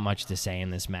 There's not much to say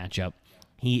in this matchup.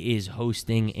 He is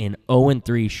hosting an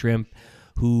 0-3 Shrimp,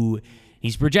 who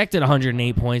he's projected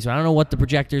 108 points. But I don't know what the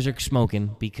projectors are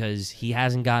smoking because he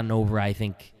hasn't gotten over, I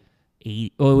think,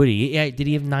 8. Oh, did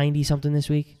he have 90-something this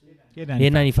week? He had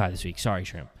 95 this week. Sorry,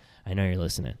 Shrimp. I know you're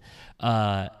listening.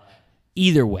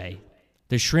 Either way,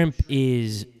 the Shrimp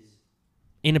is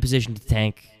in a position to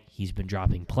tank. He's been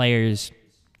dropping players.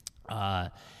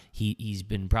 He's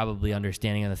been probably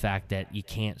understanding of the fact that you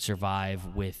can't survive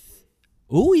with...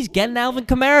 Ooh, he's getting Alvin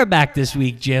Kamara back this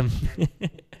week, Jim.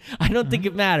 I don't think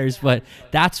it matters, but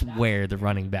that's where the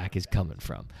running back is coming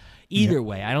from. Either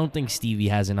way, I don't think Stevie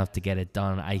has enough to get it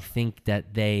done. I think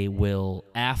that they will,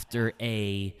 after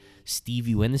a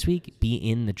Stevie win this week, be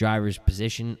in the driver's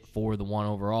position for the 1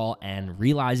 overall and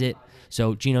realize it.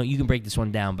 So, Gino, you can break this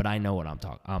one down, but I know what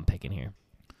I'm picking here.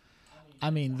 I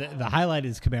mean, the highlight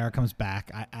is Kamara comes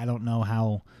back. I don't know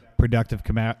how productive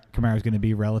Kamara is going to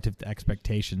be relative to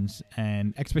expectations.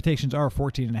 And expectations are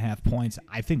 14.5 points.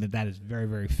 I think that is very,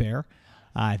 very fair.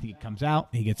 I think he comes out.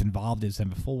 He gets involved. He doesn't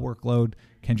have a full workload.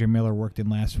 Kendra Miller worked in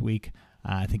last week.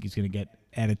 I think he's going to get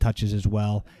added touches as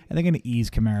well. And they're going to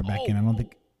ease Kamara back in. I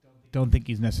don't think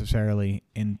he's necessarily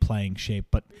in playing shape.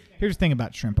 But here's the thing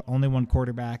about Shrimp. Only one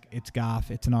quarterback. It's Goff.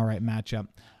 It's an all right matchup.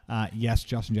 Yes,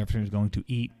 Justin Jefferson is going to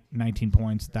eat 19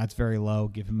 points. That's very low.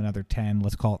 Give him another 10.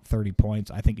 Let's call it 30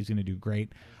 points. I think he's going to do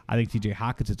great. I think TJ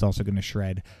Hawkins is also going to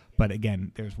shred. But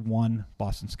again, there's 1,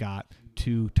 Boston Scott,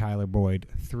 2, Tyler Boyd,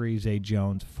 3, Zay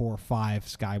Jones, 4, 5,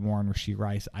 Sky Moore and Rashee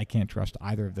Rice. I can't trust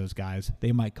either of those guys.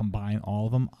 They might combine all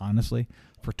of them, honestly,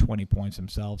 for 20 points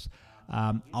themselves.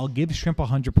 I'll give Shrimp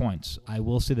 100 points. I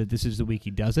will say that this is the week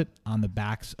he does it on the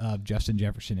backs of Justin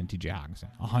Jefferson and TJ Hawkinson.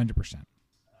 100%.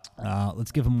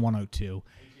 Let's give him 102.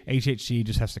 HHC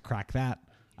just has to crack that.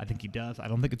 I think he does. I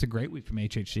don't think it's a great week from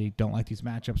HHC. Don't like these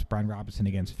matchups. Brian Robinson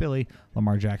against Philly,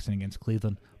 Lamar Jackson against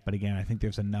Cleveland. But again, I think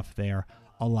there's enough there.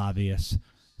 Olavius,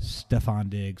 Stephon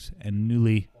Diggs, and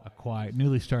newly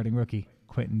starting rookie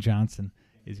Quentin Johnson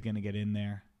is going to get in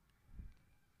there.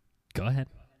 Go ahead.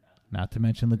 Not to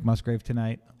mention Luke Musgrave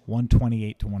tonight,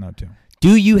 128 to 102.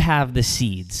 Do you have the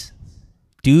seeds?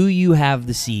 Do you have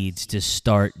the seeds to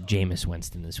start Jameis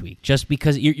Winston this week? Just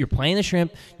because you're playing the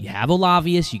Shrimp, you have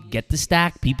Olavius, you get the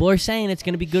stack. People are saying it's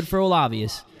going to be good for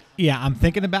Olavius. Yeah, I'm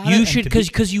thinking about it. You should,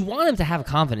 because you want him to have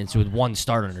confidence with one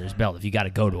start under his belt if you got to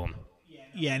go to him.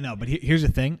 Yeah, no, but here's the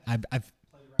thing. I've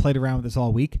played around with this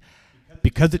all week.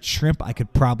 Because it's Shrimp, I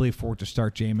could probably afford to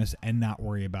start Jameis and not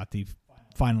worry about the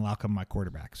final outcome of my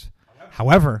quarterbacks.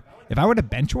 However, if I were to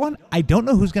bench one, I don't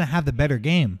know who's going to have the better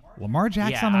game. Lamar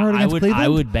Jackson on the road against Cleveland? I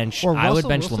would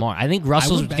bench Lamar. I think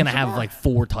Russell's going to have like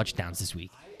 4 touchdowns this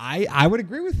week. I would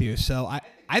agree with you. So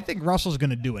I think Russell's going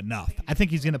to do enough. I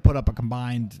think he's going to put up a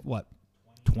combined,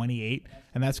 28?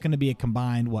 And that's going to be a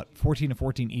combined, 14 to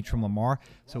 14 each from Lamar.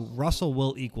 So Russell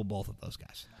will equal both of those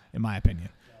guys, in my opinion.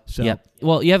 So, yep.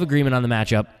 Well, you have agreement on the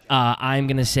matchup. I'm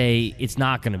going to say it's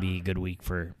not going to be a good week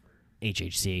for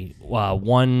HHC.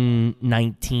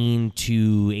 119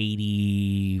 to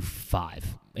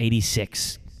 85.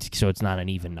 86. So it's not an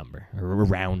even number or a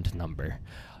round number.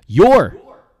 Your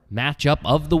matchup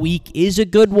of the week is a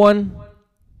good one.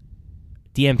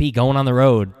 DMP going on the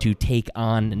road to take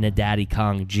on Nadadi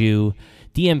Kong Ju.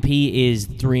 DMP is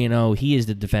 3-0. He is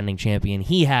the defending champion.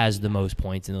 He has the most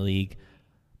points in the league.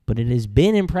 But it has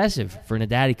been impressive for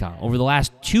Nadadi Kong. Over the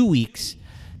last 2 weeks,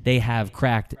 they have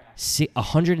cracked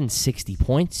 160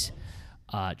 points,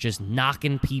 just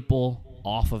knocking people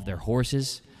off of their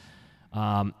horses.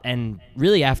 And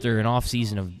really after an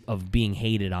offseason of being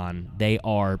hated on, they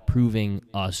are proving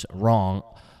us wrong.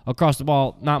 Across the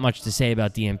ball, not much to say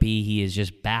about DMP. He is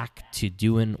just back to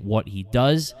doing what he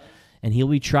does, and he'll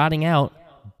be trotting out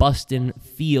Bustin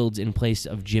Fields in place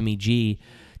of Jimmy G.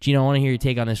 Gino, I want to hear your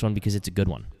take on this one because it's a good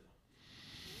one.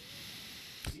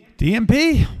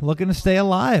 DMP looking to stay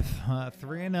alive.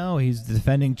 3-0. He's the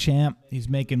defending champ. He's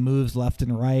making moves left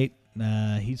and right.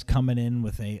 He's coming in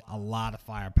with a lot of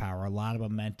firepower, a lot of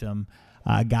momentum.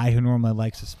 A guy who normally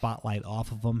likes the spotlight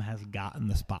off of him has gotten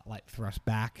the spotlight thrust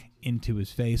back into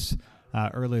his face.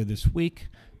 Earlier this week,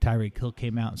 Tyreek Hill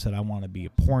came out and said, I want to be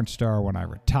a porn star when I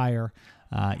retire.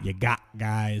 You got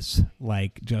guys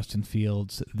like Justin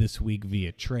Fields this week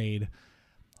via trade.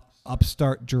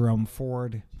 Upstart Jerome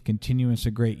Ford, continuance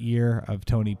a great year of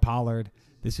Tony Pollard.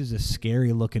 This is a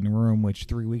scary-looking room, which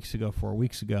 4 weeks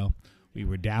ago, we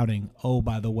were doubting. Oh,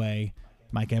 by the way,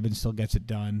 Mike Evans still gets it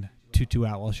done. Tutu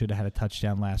Atwell should have had a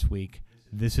touchdown last week.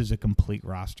 This is a complete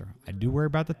roster. I do worry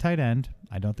about the tight end.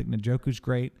 I don't think Njoku's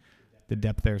great. The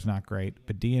depth there is not great.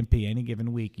 But DMP, any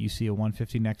given week, you see a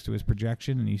 150 next to his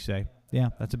projection, and you say, yeah,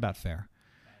 that's about fair.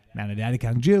 Now, Nadadi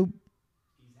Kangju,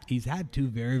 he's had 2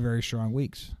 very, very strong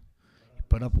weeks. He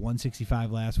put up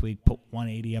 165 last week, put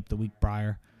 180 up the week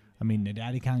prior. I mean,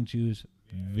 Nadadi Kangju's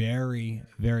very,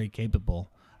 very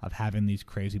capable of having these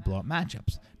crazy blow-up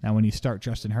matchups. Now, when you start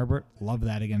Justin Herbert, love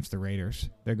that against the Raiders.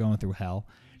 They're going through hell.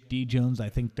 D. Jones, I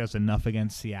think, does enough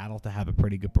against Seattle to have a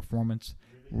pretty good performance.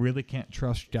 Really can't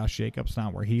trust Josh Jacobs,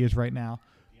 not where he is right now.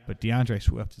 But DeAndre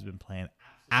Swift has been playing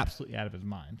absolutely out of his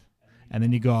mind. And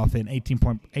then you go off an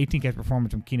 18-catch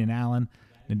performance from Keenan Allen.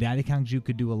 Nadadi Kangju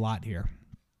could do a lot here.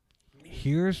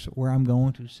 Here's where I'm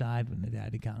going to side with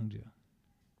Nadadi Kangju.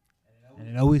 And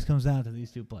it always comes down to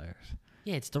these 2 players.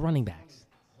 Yeah, it's the running backs.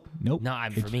 Nope. No,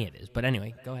 for me it is. But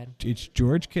anyway, go ahead. It's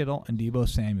George Kittle and Deebo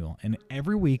Samuel. And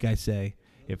every week I say,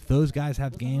 if those guys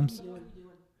have games,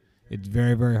 it's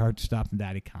very, very hard to stop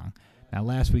Nadadi Kong. Now,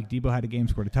 last week, Deebo had a game,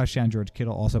 scored a touchdown. George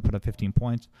Kittle also put up 15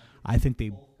 points. I think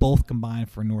they both combined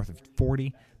for north of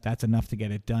 40. That's enough to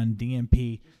get it done.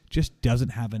 DMP just doesn't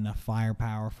have enough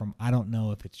firepower from, I don't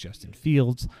know if it's Justin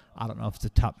Fields. I don't know if it's a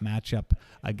tough matchup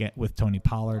again with Tony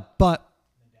Pollard. But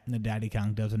Nadadi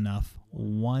Kong does enough.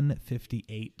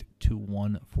 158 to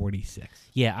 146.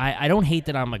 Yeah, I don't hate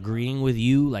that I'm agreeing with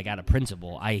you, like out of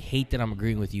principle. I hate that I'm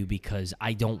agreeing with you because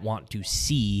I don't want to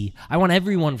see. I want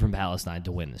everyone from Palestine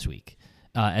to win this week,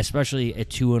 especially a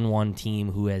 2-1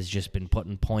 team who has just been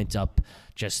putting points up,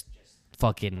 just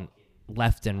fucking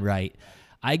left and right.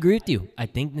 I agree with you. I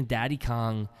think Nadadi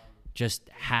Kong just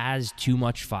has too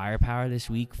much firepower this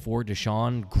week for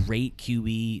Deshaun. Great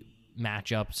QB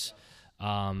matchups.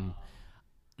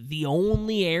 The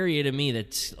only area to me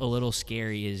that's a little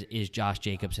scary is Josh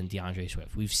Jacobs and DeAndre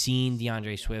Swift. We've seen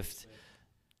DeAndre Swift,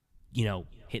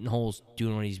 hitting holes,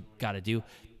 doing what he's got to do.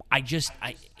 I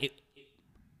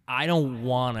I don't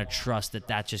want to trust that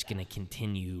that's just going to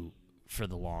continue for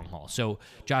the long haul. So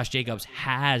Josh Jacobs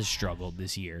has struggled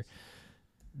this year.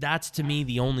 That's, to me,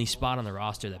 the only spot on the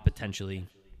roster that potentially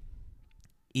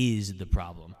is the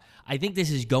problem. I think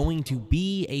this is going to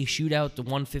be a shootout. The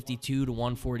 152 to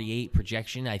 148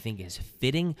 projection, I think, is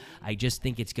fitting. I just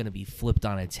think it's going to be flipped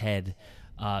on its head.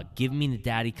 Give me the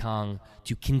Daddy Kong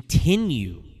to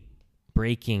continue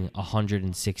breaking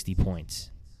 160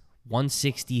 points.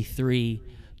 163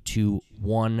 to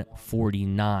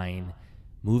 149.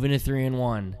 Moving to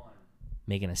 3-1,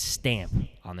 making a stamp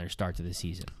on their start to the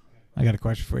season. I got a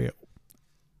question for you.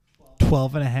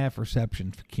 12.5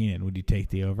 receptions for Keenan. Would you take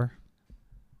the over?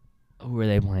 Who are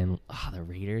they playing? The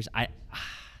Raiders.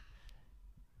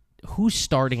 Who's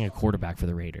starting a quarterback for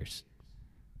the Raiders?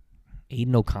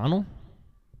 Aiden O'Connell?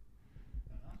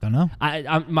 Don't know.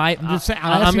 I'm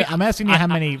asking you how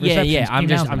many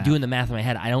receptions. I'm doing the math in my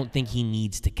head. I don't think he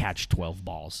needs to catch 12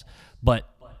 balls, but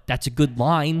that's a good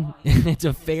line. It's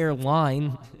a fair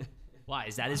line. Why?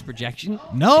 Is that his projection?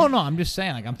 No. I'm just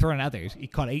saying. I'm throwing it out there. He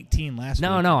caught 18 last week.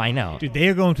 No, I know. Dude, they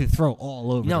are going to throw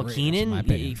all over. No, the Raiders,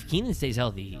 Keenan. if Keenan stays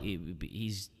healthy,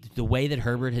 he's the way that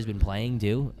Herbert has been playing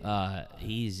too.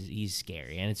 He's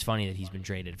scary, and it's funny that he's been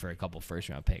traded for a couple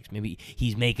first-round picks. Maybe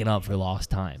he's making up for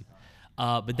lost time.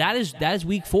 But that is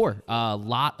week 4. A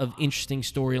lot of interesting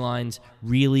storylines,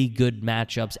 really good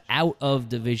matchups out of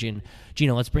division.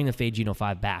 Gino, let's bring the Fade Gino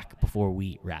 5 back before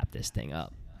we wrap this thing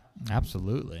up.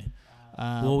 Absolutely.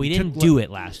 Well, we didn't do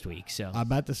it last week, so. I'm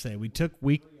about to say, we took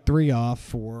week 3 off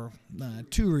for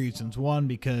 2 reasons. One,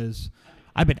 because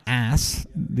I've been ass.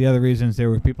 The other reason is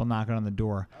there were people knocking on the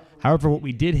door. However, what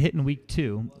we did hit in week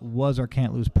 2 was our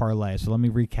can't lose parlay. So let me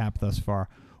recap thus far.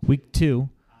 Week 2,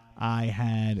 I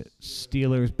had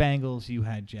Steelers, Bengals. You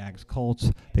had Jags,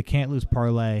 Colts. The can't lose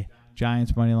parlay,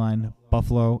 Giants money line,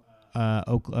 Buffalo,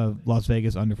 Las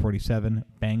Vegas under 47,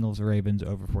 Bengals, Ravens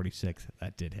over 46.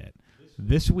 That did hit.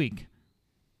 This week,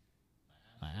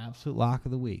 my absolute lock of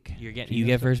the week. You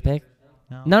get first pick?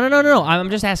 No.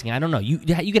 I'm just asking. I don't know. You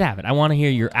could have it. I want to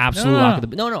hear your absolute lock of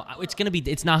the. No.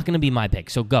 It's not gonna be my pick.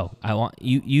 So go. I want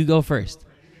you go first.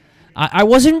 I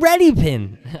wasn't ready,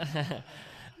 Pin.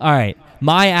 All right,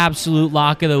 my absolute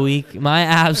lock of the week. My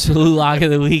absolute lock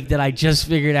of the week that I just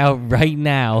figured out right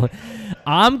now.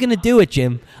 I'm gonna do it,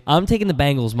 Jim. I'm taking the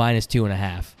Bengals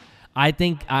 -2.5.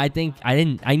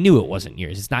 I knew it wasn't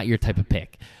yours. It's not your type of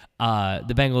pick.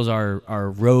 The Bengals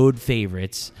are road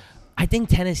favorites. I think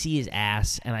Tennessee is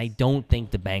ass, and I don't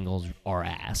think the Bengals are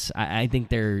ass. I think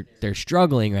they're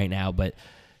struggling right now, but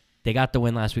they got the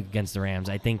win last week against the Rams.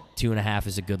 I think 2.5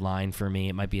 is a good line for me.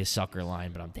 It might be a sucker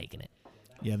line, but I'm taking it.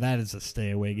 Yeah, that is a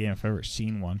stay-away game if I've ever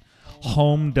seen one.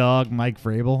 Home dog, Mike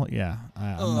Vrabel. Yeah,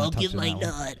 I'm not touching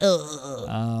that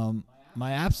one.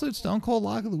 My absolute stone cold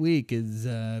lock of the week is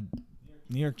New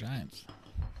York Giants.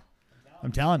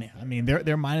 I'm telling you. I mean, they're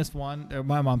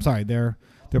 -1. I'm sorry, they're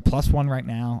 +1 right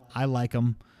now. I like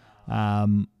them.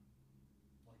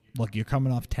 Look, you're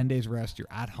coming off 10 days rest. You're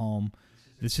at home.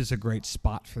 This is a great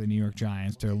spot for the New York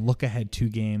Giants. Their look-ahead 2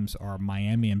 games are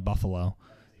Miami and Buffalo.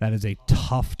 That is a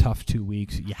tough 2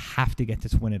 weeks. You have to get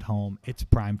this win at home. It's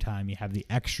prime time. You have the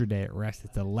extra day at rest.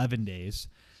 It's 11 days.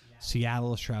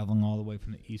 Seattle is traveling all the way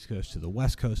from the East Coast to the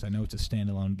West Coast. I know it's a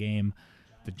standalone game.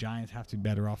 The Giants have to be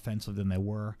better offensive than they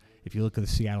were. If you look at the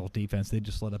Seattle defense, they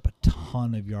just let up a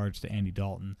ton of yards to Andy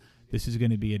Dalton. This is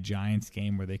going to be a Giants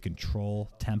game where they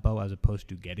control tempo as opposed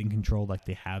to getting controlled like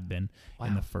they have been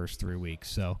in the first 3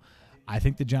 weeks. So I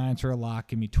think the Giants are a lock.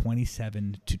 Give me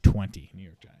 27-20, New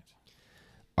York Giants.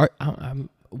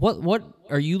 What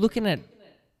are you looking at?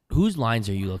 Whose lines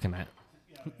are you looking at?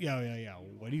 Yeah.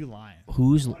 What are you lying?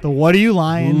 What are you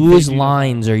lying? Whose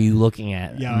lines are you looking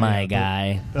at,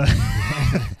 guy?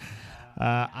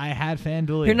 I had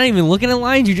FanDuel. You're not even looking at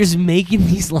lines. You're just making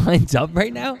these lines up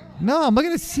right now? No, I'm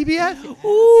looking at CBS.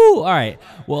 Ooh, all right.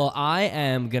 Well, I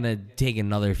am going to take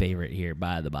another favorite here,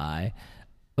 by the by.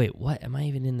 Wait, what? Am I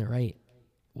even in the right?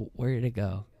 Where did it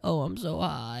go? Oh, I'm so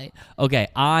high. Okay,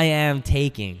 I am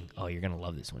taking... Oh, you're going to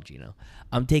love this one, Gino.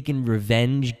 I'm taking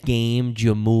Revenge Game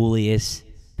Jamulius,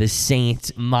 the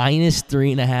Saints,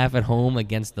 -3.5 at home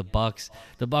against the Bucks.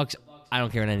 The Bucks, I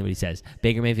don't care what anybody says.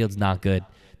 Baker Mayfield's not good.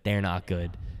 They're not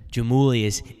good.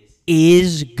 Jamulius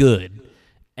is good.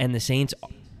 And the Saints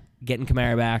getting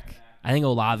Kamara back. I think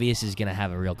Olavius is going to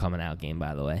have a real coming-out game,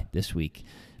 by the way, this week.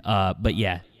 But,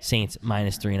 yeah, Saints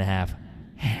 -3.5.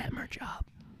 Hammer job.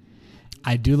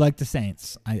 I do like the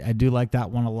Saints. I do like that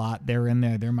one a lot. They're in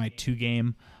there. They're my 2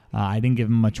 game. I didn't give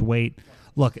them much weight.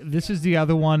 Look, this is the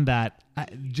other one that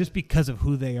just because of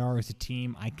who they are as a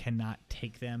team, I cannot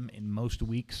take them in most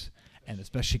weeks. and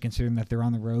especially considering that they're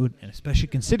on the road, and especially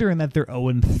considering that they're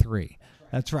 0-3.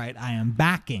 That's right. I am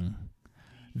backing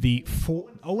the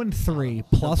 0-3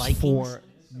 plus 4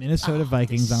 Minnesota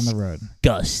Vikings on the road.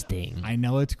 Disgusting. I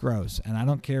know it's gross, and I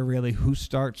don't care really who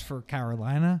starts for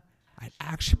Carolina. I'd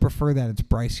actually prefer that it's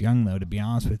Bryce Young, though, to be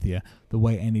honest with you, the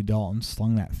way Andy Dalton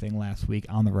slung that thing last week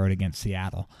on the road against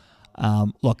Seattle.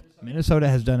 Look, Minnesota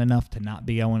has done enough to not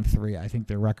be 0-3. I think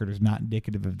their record is not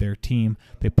indicative of their team.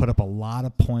 They put up a lot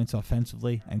of points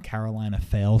offensively, and Carolina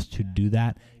fails to do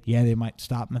that. Yeah, they might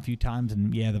stop them a few times,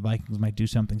 and yeah, the Vikings might do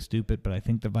something stupid, but I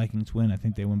think the Vikings win. I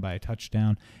think they win by a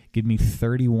touchdown. Give me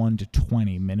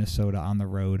 31-20. Minnesota on the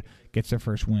road gets their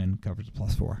first win, covers the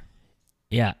 +4.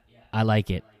 Yeah, I like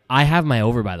it. I have my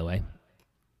over, by the way.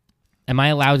 Am I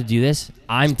allowed to do this?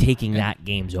 I'm taking that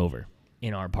game's over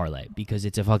in our parlay because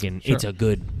it's a fucking Sure. it's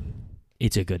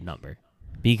a good number.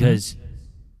 Because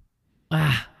do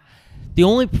I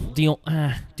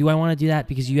want to do that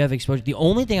because you have exposure? The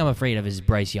only thing I'm afraid of is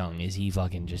Bryce Young. Is he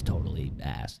fucking just totally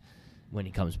ass when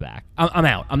he comes back? I'm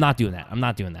out. I'm not doing that. I'm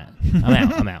out.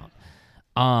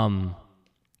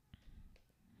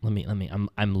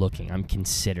 I'm looking. I'm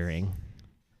considering.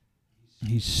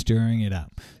 He's stirring it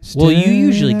up. Well, you Stirring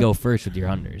usually it up. go first with your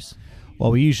unders. Well,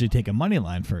 we usually take a money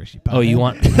line first. You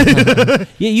want? Yeah,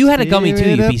 you had a gummy too,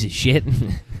 you piece of shit.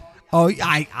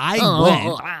 I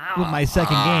went with my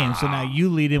second game, so now you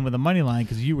lead in with a money line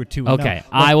because you were 2-0. Okay, Look,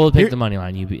 I will pick here- the money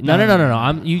line.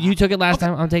 No. You took it last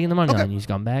time. I'm taking the money line. You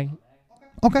scumbag.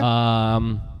 Okay.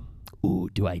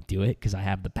 Do I do it? Because I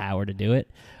have the power to do it.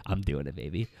 I'm doing it,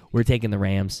 baby. We're taking the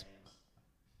Rams.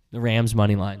 The Rams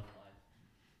money line.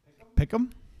 Pick them.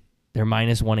 They're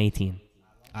 -118.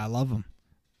 I love them.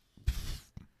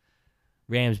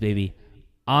 Rams, baby.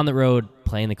 On the road,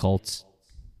 playing the Colts.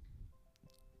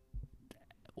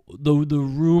 The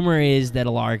rumor is that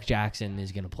Alaric Jackson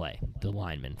is going to play the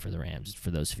lineman for the Rams. For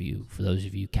those of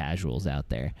you casuals out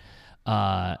there,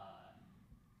 they're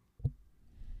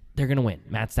going to win.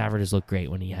 Matt Stafford has looked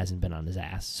great when he hasn't been on his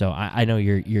ass. So I know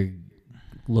you're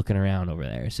looking around over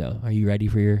there. So are you ready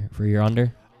for your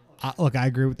under? Look, I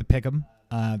agree with the pick 'em.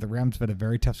 The Rams have had a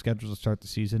very tough schedule to start the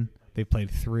season. They've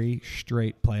played 3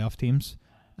 straight playoff teams,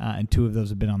 and 2 of those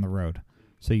have been on the road.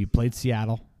 So you played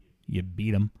Seattle, you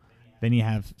beat them. Then you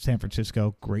have San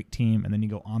Francisco, great team, and then you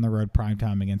go on the road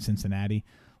primetime against Cincinnati.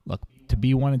 Look, to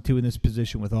be 1-2 in this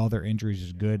position with all their injuries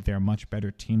is good. They're a much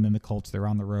better team than the Colts. They're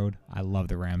on the road. I love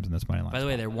the Rams in this money line. By the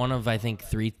way, they're one of, I think,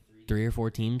 three or four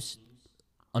teams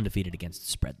undefeated against the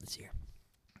spread this year.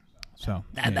 So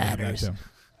That matters.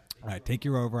 All right, take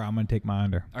your over. I'm going to take my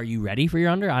under. Are you ready for your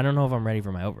under? I don't know if I'm ready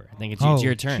for my over. I think it's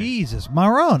your turn. Jesus,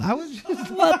 Marone. I was just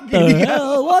What the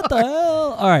hell? What the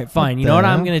hell? All right, fine. You know what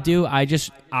I'm going to do?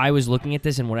 I was looking at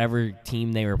this, and whatever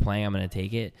team they were playing, I'm going to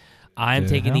take it. I'm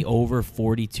taking the over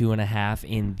 42.5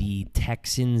 in the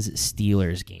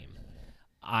Texans-Steelers game.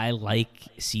 I like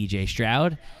C.J.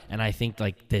 Stroud, and I think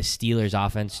like the Steelers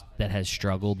offense that has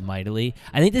struggled mightily.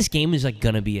 I think this game is like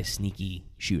going to be a sneaky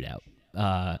shootout.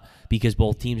 Because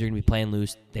both teams are going to be playing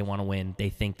loose. They want to win. They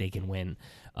think they can win.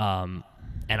 And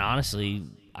honestly,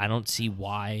 I don't see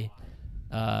why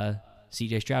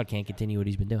C.J. Stroud can't continue what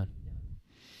he's been doing.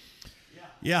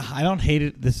 Yeah, I don't hate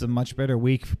it. This is a much better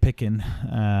week for picking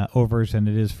overs than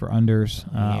it is for unders.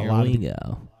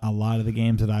 Go. A lot of the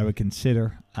games that I would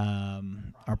consider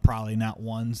are probably not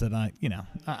ones that on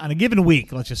a given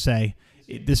week, let's just say,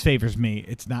 this favors me.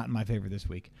 It's not in my favor this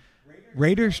week.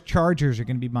 Raiders Chargers are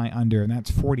going to be my under, and that's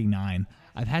 49.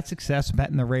 I've had success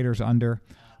betting the Raiders under.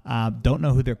 Don't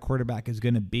know who their quarterback is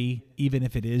going to be, even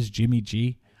if it is Jimmy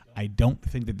G. I don't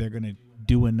think that they're going to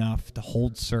do enough to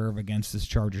hold serve against this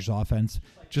Chargers offense.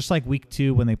 Just like week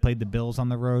 2 when they played the Bills on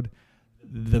the road,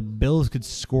 the Bills could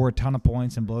score a ton of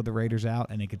points and blow the Raiders out,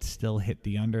 and they could still hit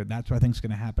the under. That's what I think is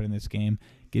going to happen in this game.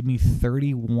 Give me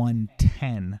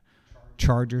 31-10.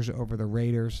 Chargers over the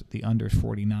Raiders. The under is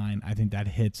 49. I think that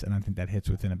hits, and I think that hits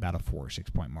within about a 4 or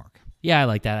 6 point mark. Yeah, I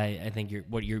like that. I think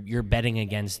you're betting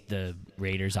against the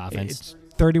Raiders offense. It's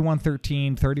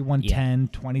 31-13, 31-10,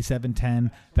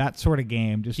 27-10, that sort of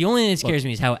game. Just The only thing that scares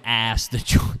me is how ass the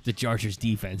Chargers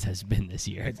defense has been this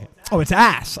year. it's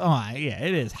ass. Oh, yeah,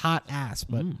 it is hot ass.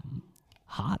 But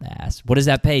Hot ass. What does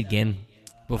that pay, Ginn?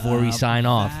 Before we sign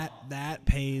off. That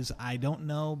pays, I don't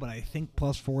know, but I think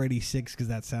plus 486 because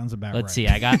that sounds about right. Let's see.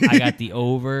 I got the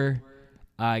over.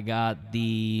 I got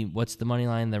the, what's the money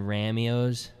line? The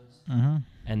Ramios.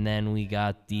 And then we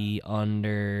got the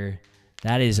under.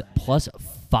 That is plus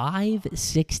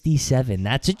 567.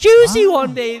 That's a juicy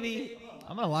one, baby.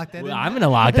 I'm going to lock that in. I'm going to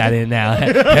lock that in now.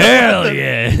 Hell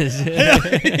yes.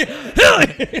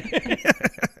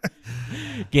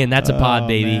 Again, that's a pod,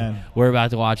 baby. Man. We're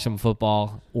about to watch some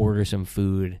football, order some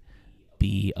food,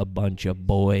 be a bunch of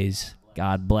boys.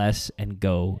 God bless, and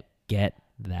go get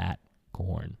that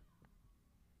corn.